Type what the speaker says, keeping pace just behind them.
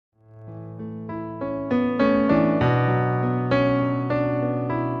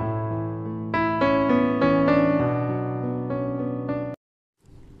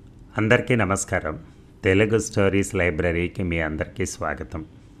అందరికీ నమస్కారం. తెలుగు స్టోరీస్ లైబ్రరీకి మీ అందరికీ స్వాగతం.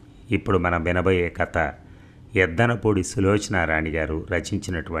 ఇప్పుడు మనం వినబోయే కథ ఎద్దనపూడి సులోచనారాణి గారు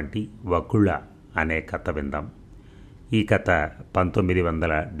రచించినటువంటి వకుళ అనే కథ విందాం. ఈ కథ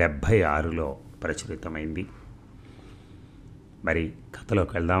 1976లో ప్రచురితమైంది. మరి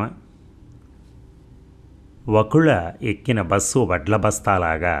కథలోకి వెళ్దామా? వకుళ ఎక్కిన బస్సు వడ్ల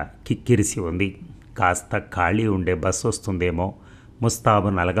బస్తాలాగా కిక్కిరిసి ఉంది. కాస్త ఖాళీ ఉండే బస్సు వస్తుందేమో, ముస్తాబు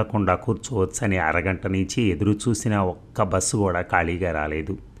నలగకుండా కూర్చోవచ్చని అరగంట నుంచి ఎదురు చూసిన ఒక్క బస్సు కూడా ఖాళీగా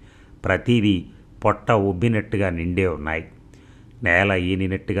రాలేదు. ప్రతిదీ పొట్ట ఉబ్బినట్టుగా నిండే ఉన్నాయి. నేల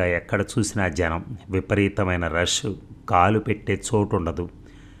ఈనినట్టుగా ఎక్కడ చూసినా జనం, విపరీతమైన రష్, కాలు పెట్టే చోటుండదు.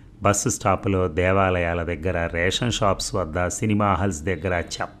 బస్సు స్టాపులో, దేవాలయాల దగ్గర, రేషన్ షాప్స్ వద్ద, సినిమా హాల్స్ దగ్గర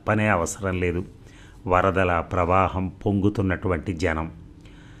చెప్పనే అవసరం లేదు. వరదల ప్రవాహం పొంగుతున్నటువంటి జనం.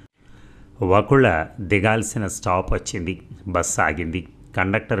 వకుళ దిగాల్సిన స్టాప్ వచ్చింది. బస్సు ఆగింది.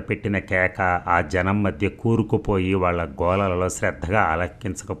 కండక్టర్ పెట్టిన కేక ఆ జనం మధ్య కూరుకుపోయి వాళ్ళ గోలలలో శ్రద్ధగా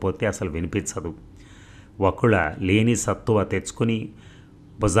ఆలకించకపోతే అసలు వినిపించదు. వకుళ లేని సత్తువ తెచ్చుకుని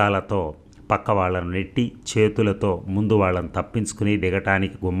భుజాలతో పక్క వాళ్ళను నెట్టి, చేతులతో ముందు వాళ్ళని తప్పించుకుని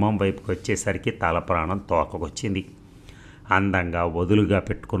దిగటానికి గుమ్మం వైపుకి వచ్చేసరికి తలప్రాణం తోకకొచ్చింది. అందంగా వదులుగా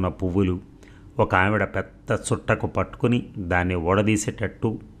పెట్టుకున్న పువ్వులు ఒక ఆవిడ పెద్ద చుట్టకు పట్టుకుని దాన్ని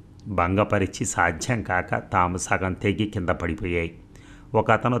ఊడదీసేటట్టు భంగపరిచి సాధ్యం కాక తాము సగం తెగి కింద పడిపోయాయి. ఒక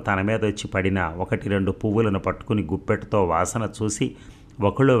అతను తన మీద వచ్చి పడిన 1-2 పువ్వులను పట్టుకుని గుప్పెట్టుతో వాసన చూసి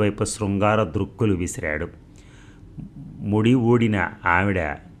వకుళ వైపు శృంగార దృక్కులు విసిరాడు. ముడి ఊడిన ఆవిడ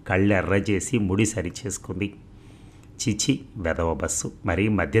కళ్ళెర్రజేసి ముడి సరిచేసుకుంది. చిచి, వెధవ బస్సు, మరి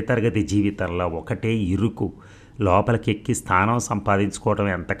మధ్యతరగతి జీవితంలో ఒకటే ఇరుకు. లోపలికెక్కి స్థానం సంపాదించుకోవడం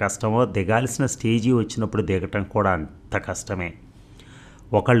ఎంత కష్టమో, దిగాల్సిన స్టేజీ వచ్చినప్పుడు దిగటం కూడా అంత కష్టమే.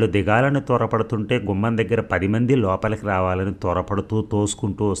 ఒకళ్ళు దిగాలని త్వరపడుతుంటే గుమ్మం దగ్గర 10 మంది లోపలికి రావాలని త్వరపడుతూ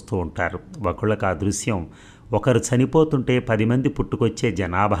తోసుకుంటూ వస్తూ ఉంటారు. ఒకళ్ళకి ఆ దృశ్యం ఒకరు చనిపోతుంటే 10 మంది పుట్టుకొచ్చే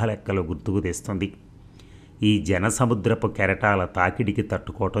జనాభా లెక్కలు గుర్తుకు తెస్తుంది. ఈ జనసముద్రపు కెరటాల తాకిడికి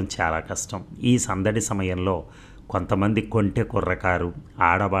తట్టుకోవటం చాలా కష్టం. ఈ సందడి సమయంలో కొంతమంది కొంటె కుర్రకారు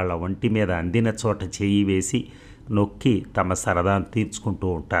ఆడవాళ్ల ఒంటి మీద అందిన చోట చేయి వేసి నొక్కి తమ సరదాను తీర్చుకుంటూ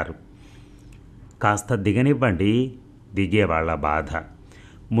ఉంటారు. కాస్త దిగనివ్వండి, దిగేవాళ్ల బాధ.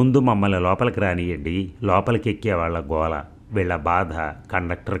 ముందు మమ్మల్ని లోపలికి రానియండి, లోపలికి ఎక్కేవాళ్ల గోల. వీళ్ళ బాధ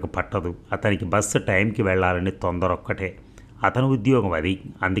కండక్టర్కి పట్టదు. అతనికి బస్సు టైంకి వెళ్ళాలని తొందరొక్కటే. అతని ఉద్యోగం అది.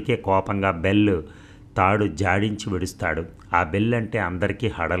 అందుకే కోపంగా బెల్ తాడు జాడించి విడుస్తాడు. ఆ బెల్ అంటే అందరికీ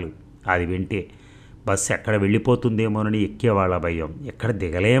హడలు. అది వింటే బస్సు ఎక్కడ వెళ్ళిపోతుందేమోనని ఎక్కేవాళ్ళ భయం, ఎక్కడ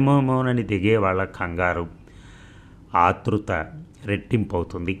దిగలేమోనని దిగేవాళ్ళ కంగారు, ఆతృత రెట్టింపు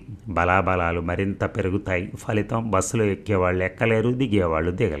అవుతుంది. బలాబలాలు మరింత పెరుగుతాయి. ఫలితం బస్సులో ఎక్కేవాళ్ళు ఎక్కలేరు,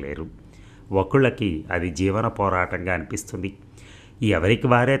 దిగేవాళ్ళు దిగలేరు. వకుళ్ళకి అది జీవన పోరాటంగా అనిపిస్తుంది. ఎవరికి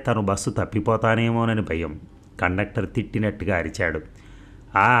వారే తను బస్సు తప్పిపోతానేమోనని భయం. కండక్టర్ తిట్టినట్టుగా అరిచాడు.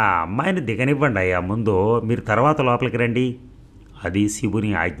 ఆ అమ్మాయిని దిగనివ్వండి అయ్యా, ముందు మీరు తర్వాత లోపలికి రండి. అది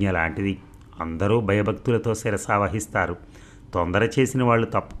శివుని ఆజ్ఞ లాంటిది. అందరూ భయభక్తులతో శిరసావహిస్తారు. తొందర చేసిన వాళ్ళు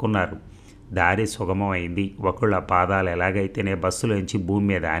తప్పుకున్నారు. దారి సుగమమైంది. వకుళ్ళ పాదాలు ఎలాగైతేనే బస్సులోంచి భూమి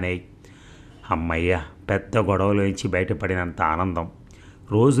మీద ఆనాయి. అమ్మయ్య, పెద్ద గొడవలోంచి బయటపడినంత ఆనందం.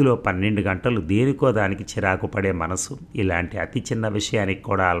 రోజులో 12 గంటలు దేనికో దానికి చిరాకు పడే మనసు ఇలాంటి అతి చిన్న విషయానికి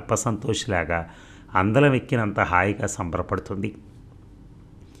కూడా అల్పసంతోషిలాగా అందలం ఎక్కినంత హాయిగా సంబరపడుతుంది.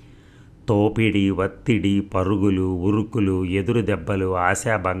 తోపిడి, ఒత్తిడి, పరుగులు, ఉరుకులు, ఎదురు దెబ్బలు,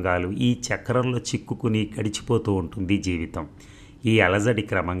 ఆశాభంగాలు, ఈ చక్రంలో చిక్కుకుని గడిచిపోతూ ఉంటుంది జీవితం. ఈ అలజడి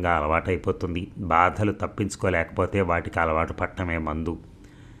క్రమంగా అలవాటైపోతుంది. బాధలు తప్పించుకోలేకపోతే వాటికి అలవాటు పట్టమే మందు.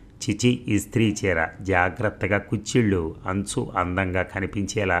 చిచి, ఇస్త్రీ చీర జాగ్రత్తగా కుచ్చిళ్ళు అంచు అందంగా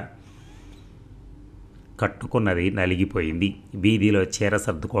కనిపించేలా కట్టుకున్నది నలిగిపోయింది. వీధిలో చీర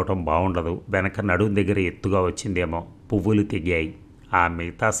సర్దుకోవటం బాగుండదు. వెనక నడుం దగ్గర ఎత్తుగా వచ్చిందేమో. పువ్వులు తెగాయి. ఆ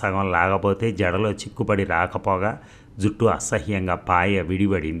మిగతా సగం లాగపోతే జడలో చిక్కుపడి రాకపోగా జుట్టు అసహ్యంగా పాయ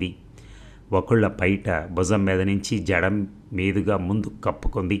విడిపడింది. వకుళ్ళ పైట భుజం మీద నుంచి జడం మీదుగా ముందు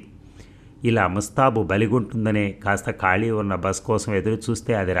కప్పుకుంది. ఇలా ముస్తాబు బలిగుంటుందనే కాస్త ఖాళీ ఉన్న బస్ కోసం ఎదురు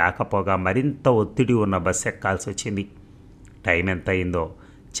చూస్తే అది రాకపోగా మరింత ఒత్తిడి ఉన్న బస్ ఎక్కాల్సి వచ్చింది. టైం ఎంత అయిందో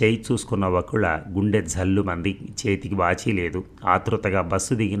చేయి చూసుకున్న వకుళ గుండె జల్లుమంది. చేతికి వాచీ లేదు. ఆతృతగా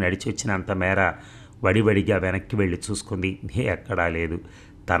బస్సు దిగి నడిచొచ్చినంత మేర వడివడిగా వెనక్కి వెళ్ళి చూసుకుంది. ఎక్కడా లేదు.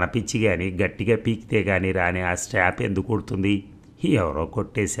 తన పిచ్చి కానీ గట్టిగా పీకితే కానీ రాని ఆ స్ట్రాప్ ఎందుకు కొడుతుంది? ఎవరో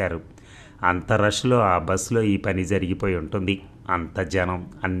కొట్టేశారు. అంత రష్లో ఆ బస్సులో ఈ పని జరిగిపోయి ఉంటుంది. అంత జనం,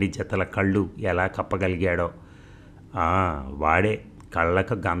 అన్ని జతల కళ్ళు ఎలా కప్పగలిగాడో. వాడే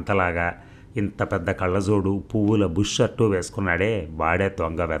కళ్ళకు గంతలాగా ఇంత పెద్ద కళ్ళజోడు, పువ్వుల బుష్ షర్టు వేసుకున్నాడే, వాడే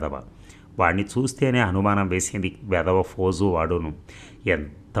దొంగ వెధవ. వాడిని చూస్తేనే అనుమానం వేసింది. వెధవ ఫోజు వాడును.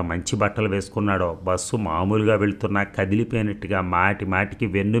 ఎంత మంచి బట్టలు వేసుకున్నాడో. బస్సు మామూలుగా వెళ్తున్నా కదిలిపోయినట్టుగా మాటి మాటికి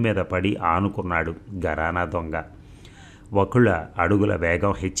వెన్ను మీద పడి ఆనుకున్నాడు గరానా దొంగ. ఒకళ్ళ అడుగుల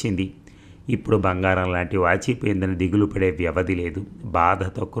వేగం హెచ్చింది. ఇప్పుడు బంగారం లాంటి వాచిపోయిందని దిగులు పడే వ్యవధి లేదు.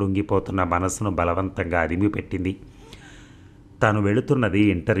 బాధతో కృంగిపోతున్న మనసును బలవంతంగా అదిమిపెట్టింది. తాను వెళుతున్నది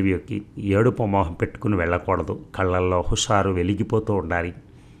ఇంటర్వ్యూకి. ఏడుపు మొహం పెట్టుకుని వెళ్ళకూడదు. కళ్ళల్లో హుషారు వెలిగిపోతూ ఉండాలి.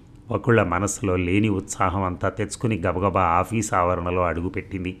 ఒకళ్ళ మనసులో లేని ఉత్సాహం అంతా తెచ్చుకుని గబగబా ఆఫీస్ ఆవరణలో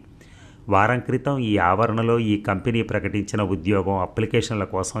అడుగుపెట్టింది. వారం క్రితం ఈ ఆవరణలో ఈ కంపెనీ ప్రకటించిన ఉద్యోగం అప్లికేషన్ల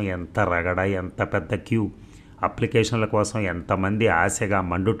కోసం ఎంత రగడ, ఎంత పెద్ద క్యూ. అప్లికేషన్ల కోసం ఎంతమంది ఆశగా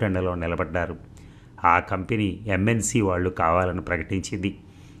మండుటెండలో నిలబడ్డారు. ఆ కంపెనీ ఎంఎన్సి వాళ్ళు కావాలని ప్రకటించింది.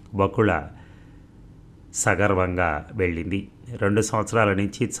 ఒకళ్ళ సగర్వంగా వెళ్ళింది. 2 సంవత్సరాల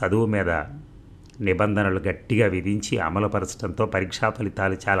నుంచి చదువు మీద నిబంధనలు గట్టిగా విధించి అమలుపరచడంతో పరీక్షా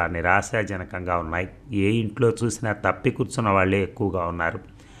ఫలితాలు చాలా నిరాశాజనకంగా ఉన్నాయి. ఏ ఇంట్లో చూసినా తప్పి కూర్చున్న వాళ్ళే ఎక్కువగా ఉన్నారు.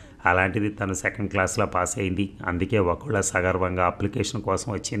 అలాంటిది తను 2nd క్లాస్లో పాస్ అయింది. అందుకే ఒకళ్ళ సగర్వంగా అప్లికేషన్ కోసం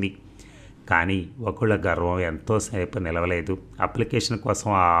వచ్చింది. కానీ ఒకళ్ళ గర్వం ఎంతోసేపు నిలవలేదు. అప్లికేషన్ కోసం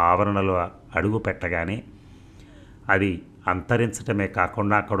ఆ ఆవరణలో అడుగు పెట్టగానే అది అంతరించటమే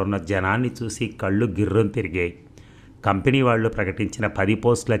కాకుండా అక్కడున్న జనాన్ని చూసి కళ్ళు గిర్రం తిరిగాయి. కంపెనీ వాళ్ళు ప్రకటించిన 10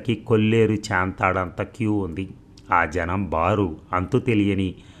 పోస్టులకి కొల్లేరు చాంతాడంత క్యూ ఉంది. ఆ జనం బారు అంతు తెలియని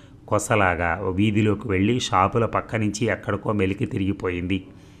కొసలాగా వీధిలోకి వెళ్ళి షాపుల పక్క నుంచి ఎక్కడికో మెలికి తిరిగిపోయింది.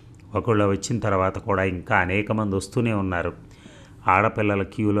 ఒకళ్ళు వచ్చిన తర్వాత కూడా ఇంకా అనేక మంది వస్తూనే ఉన్నారు. ఆడపిల్లల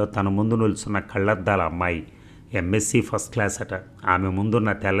క్యూలో తన ముందు నిల్చున్న కళ్ళద్దాల అమ్మాయి ఎంఎస్సి ఫస్ట్ క్లాస్ అట. ఆమె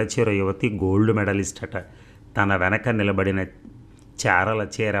ముందున్న తెల్లచీర యువతి గోల్డ్ మెడలిస్ట్ అట. తన వెనక నిలబడిన చారల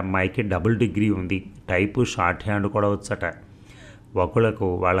చీర అమ్మాయికి డబుల్ డిగ్రీ ఉంది. టైపు షార్ట్ హ్యాండ్ కూడా వచ్చట. ఒకళ్ళకు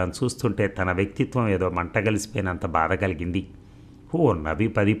వాళ్ళని చూస్తుంటే తన వ్యక్తిత్వం ఏదో మంటగలిసిపోయినంత బాధ కలిగింది. ఉన్నవి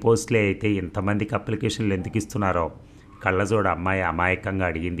 10 పోస్టులే అయితే ఇంతమందికి అప్లికేషన్లు ఎందుకు ఇస్తున్నారో కళ్ళజోడ అమ్మాయి అమాయకంగా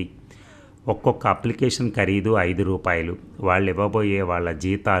అడిగింది. ఒక్కొక్క అప్లికేషన్ ఖరీదు 5 రూపాయలు. వాళ్ళు ఇవ్వబోయే వాళ్ళ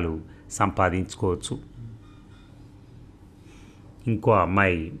జీతాలు సంపాదించుకోవచ్చు. ఇంకో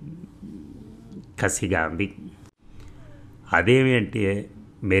అమ్మాయి కసిగా అంది. అదేమి అంటే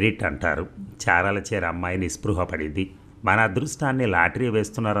మెరిట్ అంటారు. చారాల చీర అమ్మాయి నిస్పృహపడింది. మన అదృష్టాన్ని లాటరీ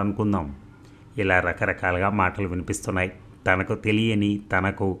వేస్తున్నారనుకుందాం. ఇలా రకరకాలుగా మాటలు వినిపిస్తున్నాయి. తనకు తెలియని,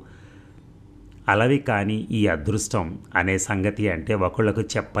 తనకు అలవి కాని ఈ అదృష్టం అనే సంగతి అంటే ఒకళ్ళకు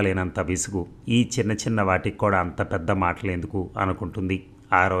చెప్పలేనంత విసుగు. ఈ చిన్న చిన్న వాటికి కూడా అంత పెద్ద మాటలు ఎందుకు అనుకుంటుంది.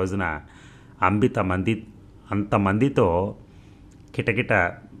 ఆ రోజున అంతమందితో కిటకిట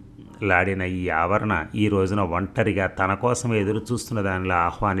లాడిన ఈ ఆవరణ ఈ రోజున ఒంటరిగా తన కోసం ఎదురు చూస్తున్న దానిలో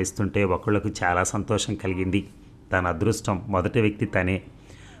ఆహ్వానిస్తుంటే ఒకళ్ళకు చాలా సంతోషం కలిగింది. తన అదృష్టం మొదటి వ్యక్తి తనే.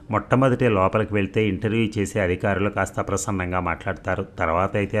 మొట్టమొదటి లోపలికి వెళ్తే ఇంటర్వ్యూ చేసే అధికారులు కాస్త ప్రసన్నంగా మాట్లాడతారు.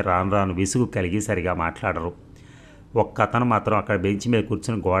 తర్వాత అయితే రాను రాను విసుగు కలిగి సరిగా మాట్లాడరు. ఒక్క అతను మాత్రం అక్కడ బెంచ్ మీద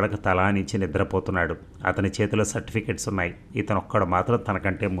కూర్చుని గోడకు తలానించి నిద్రపోతున్నాడు. అతని చేతిలో సర్టిఫికెట్స్ ఉన్నాయి. ఇతను ఒక్కడు మాత్రం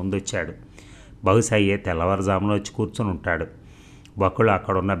తనకంటే ముందొచ్చాడు. బహుశా తెల్లవారుజామున వచ్చి కూర్చుని ఉంటాడు. ఒకళ్ళు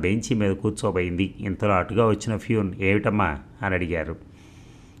అక్కడున్న బెంచీ మీద కూర్చోబోయింది. ఇంతలో అటుగా వచ్చిన ఫ్యూన్ ఏమిటమ్మా అని అడిగారు.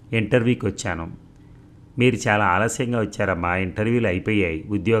 ఇంటర్వ్యూకి వచ్చాను. మీరు చాలా ఆలస్యంగా వచ్చారమ్మా. ఇంటర్వ్యూలు అయిపోయాయి.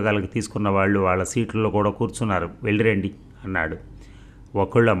 ఉద్యోగాలకు తీసుకున్న వాళ్ళు వాళ్ళ సీట్లలో కూడా కూర్చున్నారు. వెళ్ళిరండి అన్నాడు.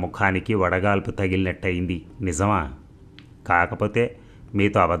 ఒకళ్ళ ముఖానికి వడగాల్పు తగిలినట్టయింది. నిజమా? కాకపోతే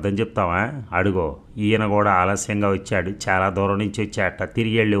మీతో అబద్ధం చెప్తావా? అడుగో, ఈయన కూడా ఆలస్యంగా వచ్చాడు. చాలా దూరం నుంచి వచ్చాట.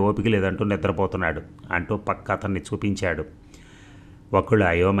 తిరిగి వెళ్ళి ఓపిక లేదంటూ నిద్రపోతున్నాడు అంటూ పక్క అతన్ని చూపించాడు. ఒకళ్ళు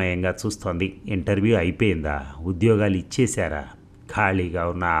అయోమయంగా చూస్తోంది. ఇంటర్వ్యూ అయిపోయిందా? ఉద్యోగాలు ఇచ్చేశారా? ఖాళీగా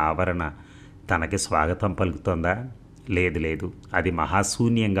ఉన్న ఆవరణ తనకి స్వాగతం పలుకుతోందా? లేదు. అది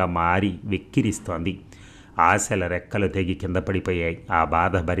మహాశూన్యంగా మారి వెక్కిరిస్తోంది. ఆశల రెక్కలు తెగి కింద పడిపోయాయి. ఆ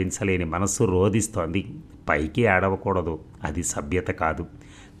బాధ భరించలేని మనస్సు రోధిస్తోంది. పైకి ఆడవకూడదు. అది సభ్యత కాదు.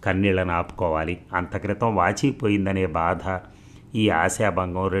 కన్నీళ్లను ఆపుకోవాలి. అంత క్రితం వాచిపోయిందనే బాధ, ఈ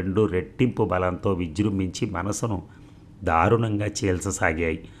ఆశాభంగం రెండు రెట్టింపు బలంతో విజృంభించి మనసును దారుణంగా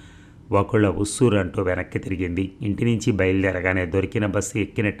చీల్చసాగాయి. ఒకళ్ళ ఉస్సూరంటూ వెనక్కి తిరిగింది. ఇంటి నుంచి బయలుదేరగానే దొరికిన బస్సు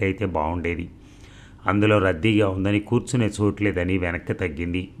ఎక్కినట్టయితే బాగుండేది. అందులో రద్దీగా ఉందని కూర్చునే చోట్లేదని వెనక్కి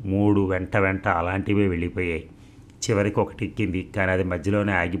తగ్గింది. 3 వెంట అలాంటివే వెళ్ళిపోయాయి. చివరికి ఒకటి ఎక్కింది. కానీ అది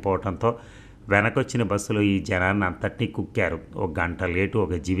మధ్యలోనే ఆగిపోవడంతో వెనకొచ్చిన బస్సులో ఈ జనాన్ని అంతటినీ కుక్కారు. 1 గంట లేటు,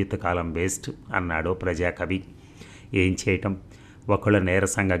 ఒక జీవితకాలం వేస్ట్ అన్నాడు ప్రజాకవి. ఏం చేయటం? ఒకళ్ళు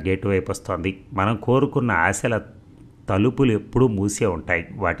నీరసంగా గేటు వైపు వస్తోంది. మనం కోరుకున్న ఆశల తలుపులు ఎప్పుడూ మూసే ఉంటాయి.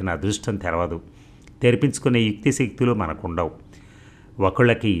 వాటిని అదృష్టం తెరవదు. తెరిపించుకునే యుక్తి శక్తులు మనకుండవు.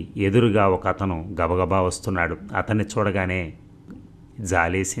 ఒకళ్ళకి ఎదురుగా ఒక అతను గబగబా వస్తున్నాడు. అతన్ని చూడగానే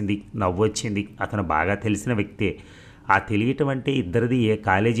జాలేసింది, నవ్వొచ్చింది. అతను బాగా తెలిసిన వ్యక్తే. ఆ తెలియటం అంటే ఇద్దరిది ఏ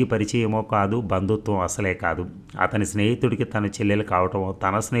కాలేజీ పరిచయమో కాదు, బంధుత్వం అసలే కాదు. అతని స్నేహితుడికి తన చెల్లెలు కావటం,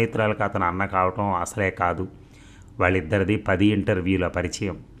 తన స్నేహితురాలకు అతను అన్న కావటం అసలే కాదు. వాళ్ళిద్దరిది 10 ఇంటర్వ్యూల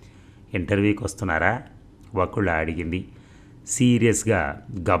పరిచయం. ఇంటర్వ్యూకి వస్తున్నారా? వకుళ అడిగింది. సీరియస్గా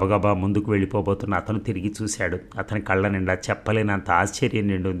గబగబా ముందుకు వెళ్ళిపోబోతున్న అతను తిరిగి చూశాడు. అతని కళ్ళ నిండా చెప్పలేనంత ఆశ్చర్యం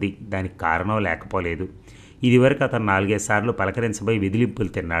నిండుంది. దానికి కారణం లేకపోలేదు. ఇదివరకు అతను 4-5 సార్లు పలకరించబోయి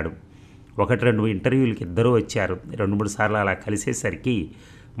విదిలింపులు తిన్నాడు. 1-2 ఇంటర్వ్యూలకి ఇద్దరూ వచ్చారు. 2-3 సార్లు అలా కలిసేసరికి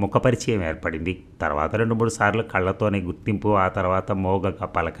ముఖపరిచయం ఏర్పడింది. తర్వాత 2-3 సార్లు కళ్ళతోనే గుర్తింపు, ఆ తర్వాత మోగగా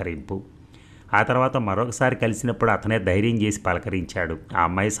పలకరింపు. ఆ తర్వాత మరొకసారి కలిసినప్పుడు అతనే ధైర్యం చేసి పలకరించాడు. ఆ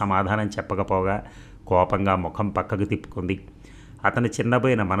అమ్మాయి సమాధానం చెప్పకపోగా కోపంగా ముఖం పక్కకు తిప్పుకుంది. అతను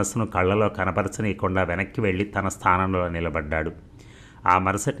చిన్నబోయిన మనసును కళ్ళలో కనపరచనీయకుండా వెనక్కి వెళ్ళి తన స్థానంలో నిలబడ్డాడు. ఆ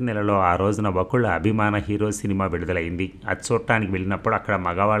మరుసటి నెలలో ఆ రోజున వకుళ అభిమాన హీరో సినిమా విడుదలైంది. అది చూడటానికి వెళ్ళినప్పుడు అక్కడ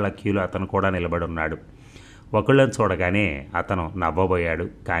మగవాళ్ల క్యూలో అతను కూడా నిలబడున్నాడు. వకుళను చూడగానే అతను నవ్వబోయాడు.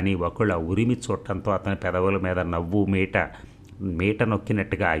 కానీ వకుళ ఉరిమి చూడటంతో అతని పెదవుల మీద నవ్వు మీట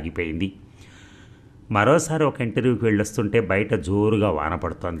నొక్కినట్టుగా ఆగిపోయింది. మరోసారి ఒక ఇంటర్వ్యూకి వెళ్ళొస్తుంటే బయట జోరుగా వాన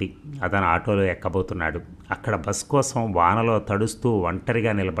పడుతోంది. అతను ఆటోలో ఎక్కబోతున్నాడు. అక్కడ బస్ కోసం వానలో తడుస్తూ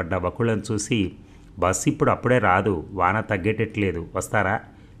ఒంటరిగా నిలబడ్డ వకుళను చూసి, బస్సు ఇప్పుడు అప్పుడే రాదు, వాన తగ్గేటట్లేదు, వస్తారా?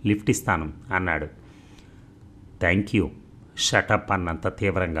 లిఫ్ట్ ఇస్తాను అన్నాడు. థ్యాంక్ యూ, షటప్ అన్నంత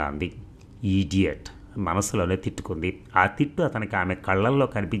తీవ్రంగా అంది. ఈడియట్ మనసులోనే తిట్టుకుంది. ఆ తిట్టు అతనికి ఆమె కళ్ళల్లో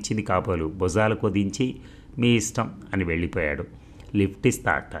కనిపించింది కాబోలు. భుజాలు కుదించి మీ ఇష్టం అని వెళ్ళిపోయాడు. లిఫ్ట్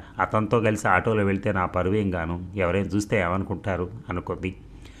ఇస్తా అట్ట. అతనితో కలిసి ఆటోలో వెళ్తే నా పరువేం గాను, ఎవరైనా చూస్తే ఏమనుకుంటారు అనుకుంది.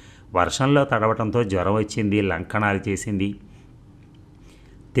 వర్షంలో తడవటంతో జ్వరం వచ్చింది, లంకణాలు చేసింది.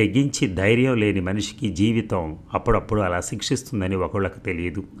 తెగించి ధైర్యం లేని మనిషికి జీవితం అప్పుడప్పుడు అలా శిక్షిస్తుందని ఒకళ్ళకు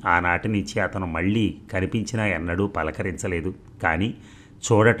తెలియదు. ఆనాటి నుంచి అతను మళ్ళీ కనిపించినా ఎన్నడూ పలకరించలేదు. కానీ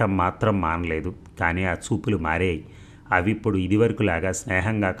చూడటం మాత్రం మానలేదు. కానీ ఆ చూపులు మారాయి. అవి ఇప్పుడు ఇదివరకులాగా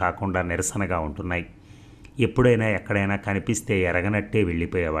స్నేహంగా కాకుండా నిరసనగా ఉంటున్నాయి. ఎప్పుడైనా ఎక్కడైనా కనిపిస్తే ఎరగనట్టే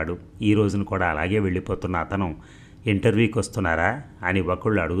వెళ్ళిపోయేవాడు. ఈ రోజును కూడా అలాగే వెళ్ళిపోతున్న అతను ఇంటర్వ్యూకి వస్తున్నారా అని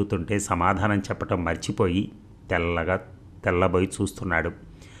వకుళ్ళు అడుగుతుంటే సమాధానం చెప్పటం మర్చిపోయి తెల్లబోయి చూస్తున్నాడు.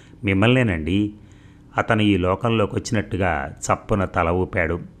 మిమ్మల్నేనండి. అతను ఈ లోకంలోకి వచ్చినట్టుగా చప్పున తల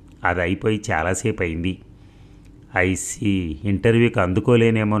ఊపాడు. అది అయిపోయి చాలాసేపు అయింది. ఐసీ, ఇంటర్వ్యూకి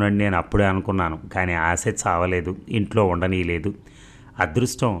అందుకోలేనేమోనని నేను అప్పుడే అనుకున్నాను. కానీ ఆశ చావలేదు, ఇంట్లో ఉండనీయలేదు.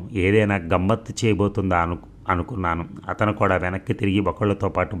 అదృష్టం ఏదైనా గమ్మత్తు చేయబోతుందా అనుకున్నాను. అతను కూడా వెనక్కి తిరిగి ఒకళ్ళతో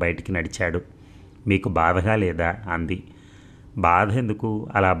పాటు బయటికి నడిచాడు. మీకు బాధగా లేదా అంది. బాధ ఎందుకు?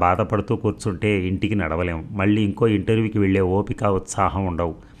 అలా బాధపడుతూ కూర్చుంటే ఇంటికి నడవలేం. మళ్ళీ ఇంకో ఇంటర్వ్యూకి వెళ్ళే ఓపిక, ఉత్సాహం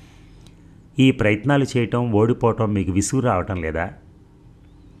ఉండవు. ఈ ప్రయత్నాలు చేయటం, ఓడిపోవటం మీకు విసుగు రావటం లేదా?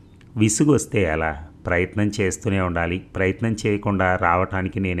 విసుగు వస్తే ఎలా? ప్రయత్నం చేస్తూనే ఉండాలి. ప్రయత్నం చేయకుండా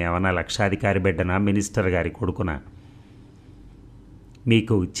రావటానికి నేనేమన్నా లక్షాధికారి బిడ్డనా, మినిస్టర్ గారి కొడుకునా?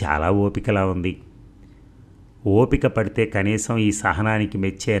 మీకు చాలా ఓపికలా ఉంది. ఓపిక పడితే కనీసం ఈ సహనానికి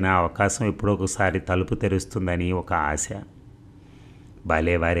మెచ్చేనా అవకాశం ఎప్పుడొకసారి తలుపు తెరుస్తుందని ఒక ఆశ.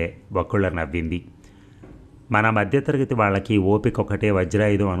 భలేవారే, వకుళ్ళ నవ్వింది. మన మధ్యతరగతి వాళ్ళకి ఓపిక ఒకటే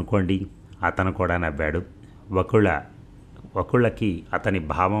వజ్రాయుధం అనుకోండి. అతను కూడా నవ్వాడు. వకుళ్ళకి అతని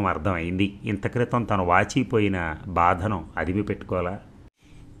భావం అర్థమైంది. ఇంత క్రితం తను వాచిపోయిన బాధను అదిమి పెట్టుకోలా.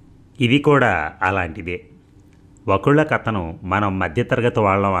 ఇది కూడా అలాంటిదే. వకుళ్ళకి అతను మనం మధ్యతరగతి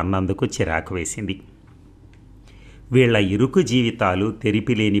వాళ్ళం అన్నందుకు చిరాకు వేసింది. వీళ్ల ఇరుకు జీవితాలు,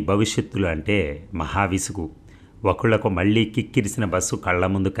 తెరిపిలేని భవిష్యత్తులు అంటే మహావిసుగు. వకుళ్లకు మళ్లీ కిక్కిరిసిన బస్సు కళ్ల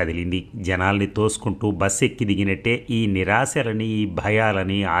ముందు కదిలింది. జనాల్ని తోసుకుంటూ బస్సు ఎక్కి దిగినట్టే ఈ నిరాశలని, ఈ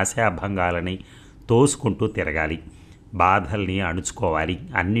భయాలని, ఆశాభంగాలని తోసుకుంటూ తిరగాలి. బాధల్ని అణుచుకోవాలి,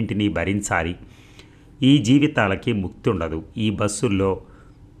 అన్నింటినీ భరించాలి. ఈ జీవితాలకి ముక్తి ఉండదు. ఈ బస్సుల్లో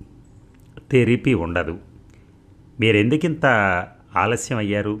తెరిపి ఉండదు. మీరెందుకింత ఆలస్యం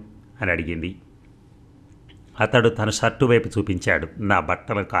అయ్యారు అని అడిగింది. అతడు తన షర్టు వైపు చూపించాడు. నా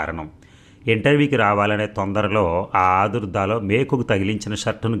బట్టల కారణం. ఇంటర్వ్యూకి రావాలనే తొందరలో ఆ ఆదుర్దాలో మేకుకు తగిలించిన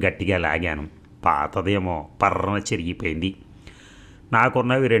షర్టును గట్టిగా లాగాను. పాతదేమో పర్రన చిరిగిపోయింది.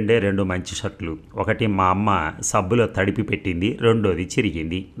 నాకున్నవి 2 మంచి షర్టులు. ఒకటి మా అమ్మ సబ్బులో తడిపి పెట్టింది, రెండోది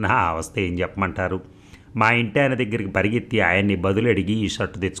చిరిగింది. నా అవస్థ ఏం చెప్పమంటారు? మా ఇంటి ఆయన దగ్గరికి పరిగెత్తి ఆయన్ని బదులు అడిగి ఈ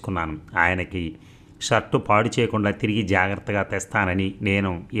షర్టు తెచ్చుకున్నాను. ఆయనకి షర్టు పాడు చేయకుండా తిరిగి జాగ్రత్తగా తెస్తానని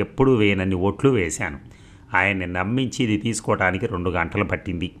నేను ఎప్పుడూ వేయనన్ని ఒట్లు వేశాను. ఆయన్ని నమ్మించి ఇది తీసుకోవటానికి 2 గంటలు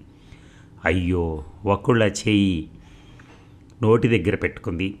పట్టింది. అయ్యో, వకుళ్ళ చేయి నోటి దగ్గర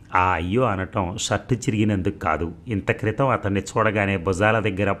పెట్టుకుంది. ఆ అయ్యో అనటం షర్టు చిరిగినందుకు కాదు. ఇంత క్రితం అతన్ని చూడగానే భుజాల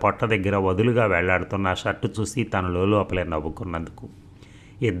దగ్గర, పొట్ట దగ్గర వదులుగా వెళ్లాడుతున్న షర్టు చూసి తను లోపలే నవ్వుకున్నందుకు.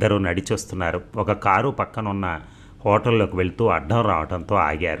 ఇద్దరు నడిచొస్తున్నారు. ఒక కారు పక్కనున్న హోటల్లోకి వెళ్తూ అడ్డం రావడంతో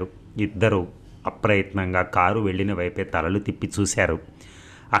ఆగారు. ఇద్దరు అప్రయత్నంగా కారు వెళ్ళిన వైపే తలలు తిప్పి చూశారు.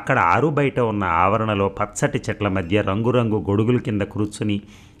 అక్కడ ఆరు బయట ఉన్న ఆవరణలో పచ్చటి చెట్ల మధ్య రంగురంగు గొడుగుల కింద కూర్చుని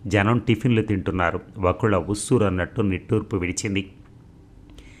జనం టిఫిన్లు తింటున్నారు. వకుళ ఉస్సూరన్నట్టు నిట్టూర్పు విడిచింది.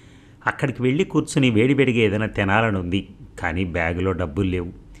 అక్కడికి వెళ్ళి కూర్చుని వేడివేడిగా ఏదైనా తినాలనుంది. కానీ బ్యాగులో డబ్బులు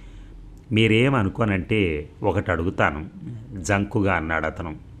లేవు. మీరేమనుకోనంటే ఒకటి అడుగుతాను, జంకుగా అన్నాడు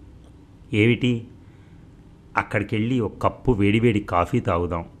అతను. ఏమిటి? అక్కడికెళ్ళి ఒక కప్పు వేడివేడి కాఫీ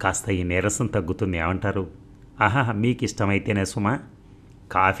తాగుదాం, కాస్త ఈ నీరసం తగ్గుతుంది, ఏమంటారు? ఆహా, మీకు ఇష్టమైతేనే సుమా.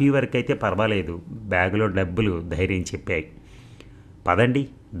 కాఫీ వరకైతే పర్వాలేదు, బ్యాగులో డబ్బులు ధైర్యం చెప్పాయి. పదండి,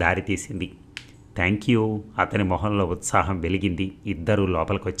 దారి తీసింది. Thank you. అతని మొహంలో ఉత్సాహం వెలిగింది. ఇద్దరూ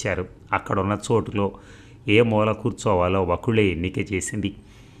లోపలికొచ్చారు. అక్కడున్న చోటులో ఏ మూల కూర్చోవాలో వకుళే ఎన్నిక చేసింది.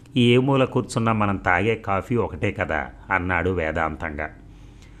 ఈ ఏ మూల కూర్చున్నా మనం తాగే కాఫీ ఒకటే కదా అన్నాడు వేదాంతంగా.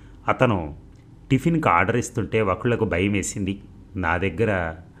 అతను టిఫిన్కి ఆర్డర్ ఇస్తుంటే వకుళ్లకు భయం వేసింది. నా దగ్గర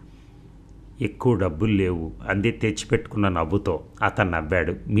ఎక్కువ డబ్బులు లేవు అంది తెచ్చిపెట్టుకున్న నవ్వుతో. అతను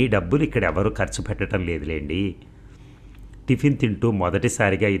నవ్వాడు. మీ డబ్బులు ఇక్కడ ఎవరు ఖర్చు పెట్టడం లేదులేండి. టిఫిన్ తింటూ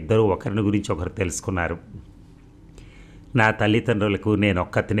మొదటిసారిగా ఇద్దరూ ఒకరిని గురించి ఒకరు తెలుసుకున్నారు. నా తల్లిదండ్రులకు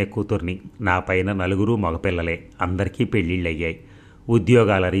నేనొక్కతినే కూతుర్ని. నా పైన నలుగురు మగపిల్లలే. అందరికీ పెళ్ళిళ్ళయ్యాయి.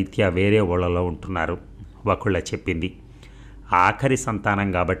 ఉద్యోగాల రీత్యా వేరే ఊళ్ళలో ఉంటున్నారు, వకుళ్ళ చెప్పింది. ఆఖరి సంతానం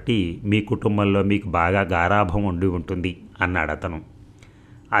కాబట్టి మీ కుటుంబంలో మీకు బాగా గారాభం ఉండి ఉంటుంది అన్నాడు అతను.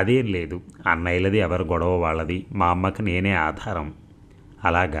 అదేం లేదు, అన్నయ్యలది ఎవరు గొడవ వాళ్ళది. మా అమ్మకి నేనే ఆధారం.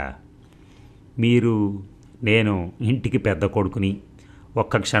 అలాగా? నేను ఇంటికి పెద్ద కొడుకుని.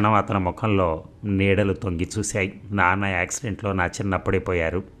 ఒక్క క్షణం అతని ముఖంలో నీడలు తొంగి చూశాయి. నాన్న యాక్సిడెంట్లో నా చిన్నప్పుడే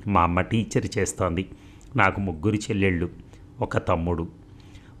పోయారు. మా అమ్మ టీచర్ చేస్తోంది. నాకు 3 చెల్లెళ్ళు, ఒక తమ్ముడు.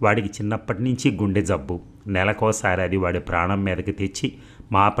 వాడికి చిన్నప్పటి నుంచి గుండె జబ్బు. నెలకోసారి అది వాడి ప్రాణం మీదకి తెచ్చి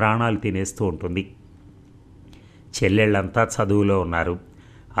మా ప్రాణాలు తినేస్తూ ఉంటుంది. చెల్లెళ్ళంతా చదువులో ఉన్నారు.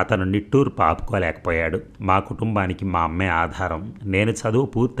 అతను నిట్టూరు పాపుకోలేకపోయాడు. మా కుటుంబానికి మా అమ్మే ఆధారం. నేను చదువు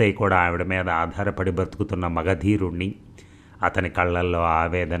పూర్తయి కూడా ఆవిడ మీద ఆధారపడి బ్రతుకుతున్న మగధీరుణ్ణి. అతని కళ్ళల్లో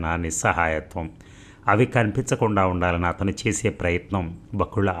ఆవేదన, నిస్సహాయత్వం అవి కనిపించకుండా ఉండాలని అతను చేసే ప్రయత్నం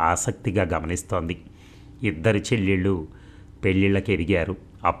వకుళ ఆసక్తిగా గమనిస్తోంది. ఇద్దరు చెల్లెళ్ళు పెళ్ళిళ్ళకి ఎదిగారు.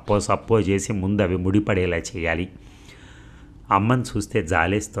 అప్పో సప్పో చేసి ముందు అవి ముడిపడేలా చేయాలి. అమ్మని చూస్తే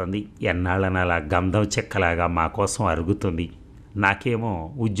జాలేస్తోంది. ఎన్నాళ్ళని అలా గంధం చెక్కలాగా మా కోసం అరుగుతుంది. నాకేమో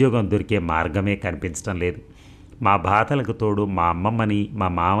ఉద్యోగం దొరికే మార్గమే కనిపించడం లేదు. మా బాధలకు తోడు మా అమ్మమ్మని మా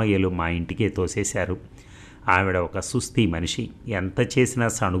మామయ్యలు మా ఇంటికే తోసేశారు. ఆవిడ ఒక సుస్థి మనిషి. ఎంత చేసినా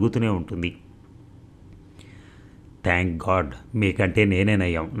సణుగుతూనే ఉంటుంది. థ్యాంక్ గాడ్, మీకంటే నేనే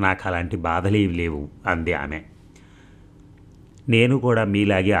నయం. నాకు అలాంటి బాధలేవి లేవు అంది ఆమె. నేను కూడా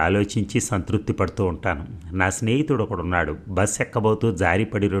మీలాగే ఆలోచించి సంతృప్తి పడుతూ ఉంటాను. నా స్నేహితుడు ఒకడున్నాడు. బస్ ఎక్కబోతూ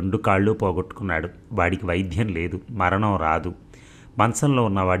జారిపడి 2 కాళ్ళు పోగొట్టుకున్నాడు. వాడికి వైద్యం లేదు, మరణం రాదు. మంచంలో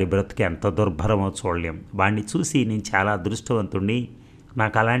ఉన్న వాడి బ్రతుకు ఎంత దుర్భరమో చూడలేం. వాడిని చూసి నేను చాలా అదృష్టవంతుణ్ణి,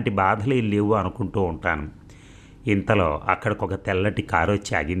 నాకు అలాంటి బాధలే లేవు అనుకుంటూ ఉంటాను. ఇంతలో అక్కడికి ఒక తెల్లటి కారు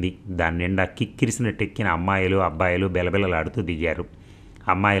వచ్చి ఆగింది. దాని నిండా కిక్కిరిసినట్టెక్కిన అమ్మాయిలు అబ్బాయిలు బెలబెలలాడుతూ దిగారు.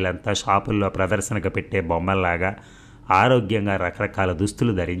 అమ్మాయిలంతా షాపుల్లో ప్రదర్శనకు పెట్టే బొమ్మల్లాగా ఆరోగ్యంగా రకరకాల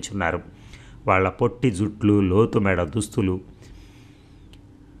దుస్తులు ధరించున్నారు. వాళ్ళ పొట్టి జుట్లు, లోతు మెడ దుస్తులు,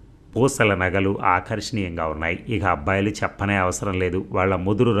 పూసల నగలు ఆకర్షణీయంగా ఉన్నాయి. ఇక అబ్బాయిలు చెప్పనే అవసరం లేదు. వాళ్ళ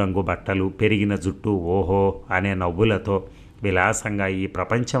ముదురు రంగు బట్టలు, పెరిగిన జుట్టు, ఓహో అనే నవ్వులతో విలాసంగా ఈ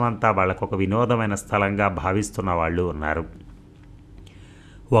ప్రపంచమంతా వాళ్ళకొక వినోదమైన స్థలంగా భావిస్తున్న వాళ్ళు ఉన్నారు.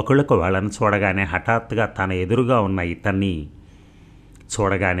 ఒకళ్ళకు వాళ్ళను చూడగానే హఠాత్తుగా తన ఎదురుగా ఉన్న ఇతన్ని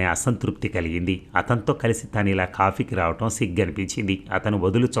చూడగానే అసంతృప్తి కలిగింది. అతనితో కలిసి తను ఇలా కాఫీకి రావటం సిగ్గనిపించింది. అతను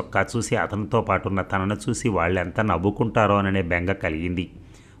వదులు చొక్కా చూసి అతనితో పాటున్న తనను చూసి వాళ్ళెంత నవ్వుకుంటారో అనే బెంగ కలిగింది.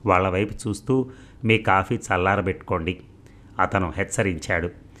 వాళ్ళ వైపు చూస్తూ మీ కాఫీ చల్లారబెట్టుకోండి అతను హెచ్చరించాడు.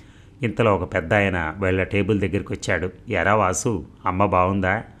 ఇంతలో ఒక పెద్ద ఆయన వీళ్ళ టేబుల్ దగ్గరికి వచ్చాడు. ఎరా వాసు, అమ్మ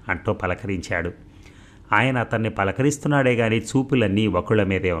బాగుందా అంటూ పలకరించాడు. ఆయన అతన్ని పలకరిస్తున్నాడే కానీ చూపులన్నీ వకుళ్ళ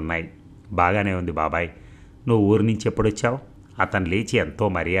మీదే ఉన్నాయి. బాగానే ఉంది బాబాయ్. నువ్వు ఊరి నుంచి ఎప్పుడొచ్చావు? అతను లేచి ఎంతో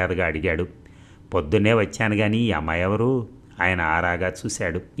మర్యాదగా అడిగాడు. పొద్దున్నే వచ్చాను కానీ ఈ అమ్మాయి ఎవరు? ఆయన ఆరాగా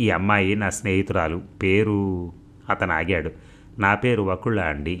చూశాడు. ఈ అమ్మాయి నా స్నేహితురాలు. పేరు? అతను ఆగాడు. నా పేరు వకుళ్ళ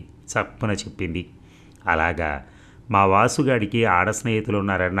అండి, చప్పున చెప్పింది. అలాగా, మా వాసుగాడికి ఆడ స్నేహితులు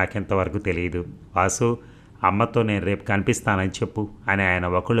ఉన్నారని నాకెంతవరకు తెలియదు. వాసు, అమ్మతో నేను రేపు కనిపిస్తానని చెప్పు అని ఆయన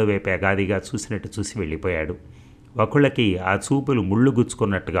వకుళ్ళ వైపు ఎగాదిగా చూసినట్టు చూసి వెళ్ళిపోయాడు. వకుళ్ళకి ఆ చూపులు ముళ్ళు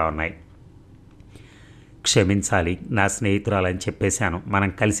గుచ్చుకున్నట్టుగా ఉన్నాయి. క్షమించాలి, నా స్నేహితురాలని చెప్పేశాను. మనం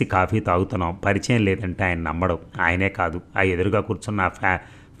కలిసి కాఫీ తాగుతున్నాం. పరిచయం లేదంటే ఆయన నమ్మడం. ఆయనే కాదు, ఆ ఎదురుగా కూర్చున్న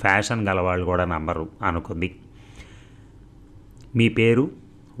ఫ్యాషన్ గలవాళ్ళు కూడా నమ్మరు అనుకుంది. మీ పేరు?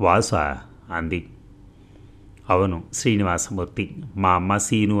 వాసా అంది. అవును, శ్రీనివాసమూర్తి. మా అమ్మ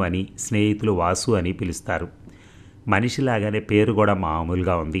సీను అని, స్నేహితులు వాసు అని పిలుస్తారు. మనిషిలాగానే పేరు కూడా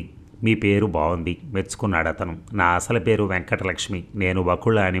మామూలుగా ఉంది. మీ పేరు బాగుంది మెచ్చుకున్నాడు అతను. నా అసలు పేరు వెంకటలక్ష్మి, నేను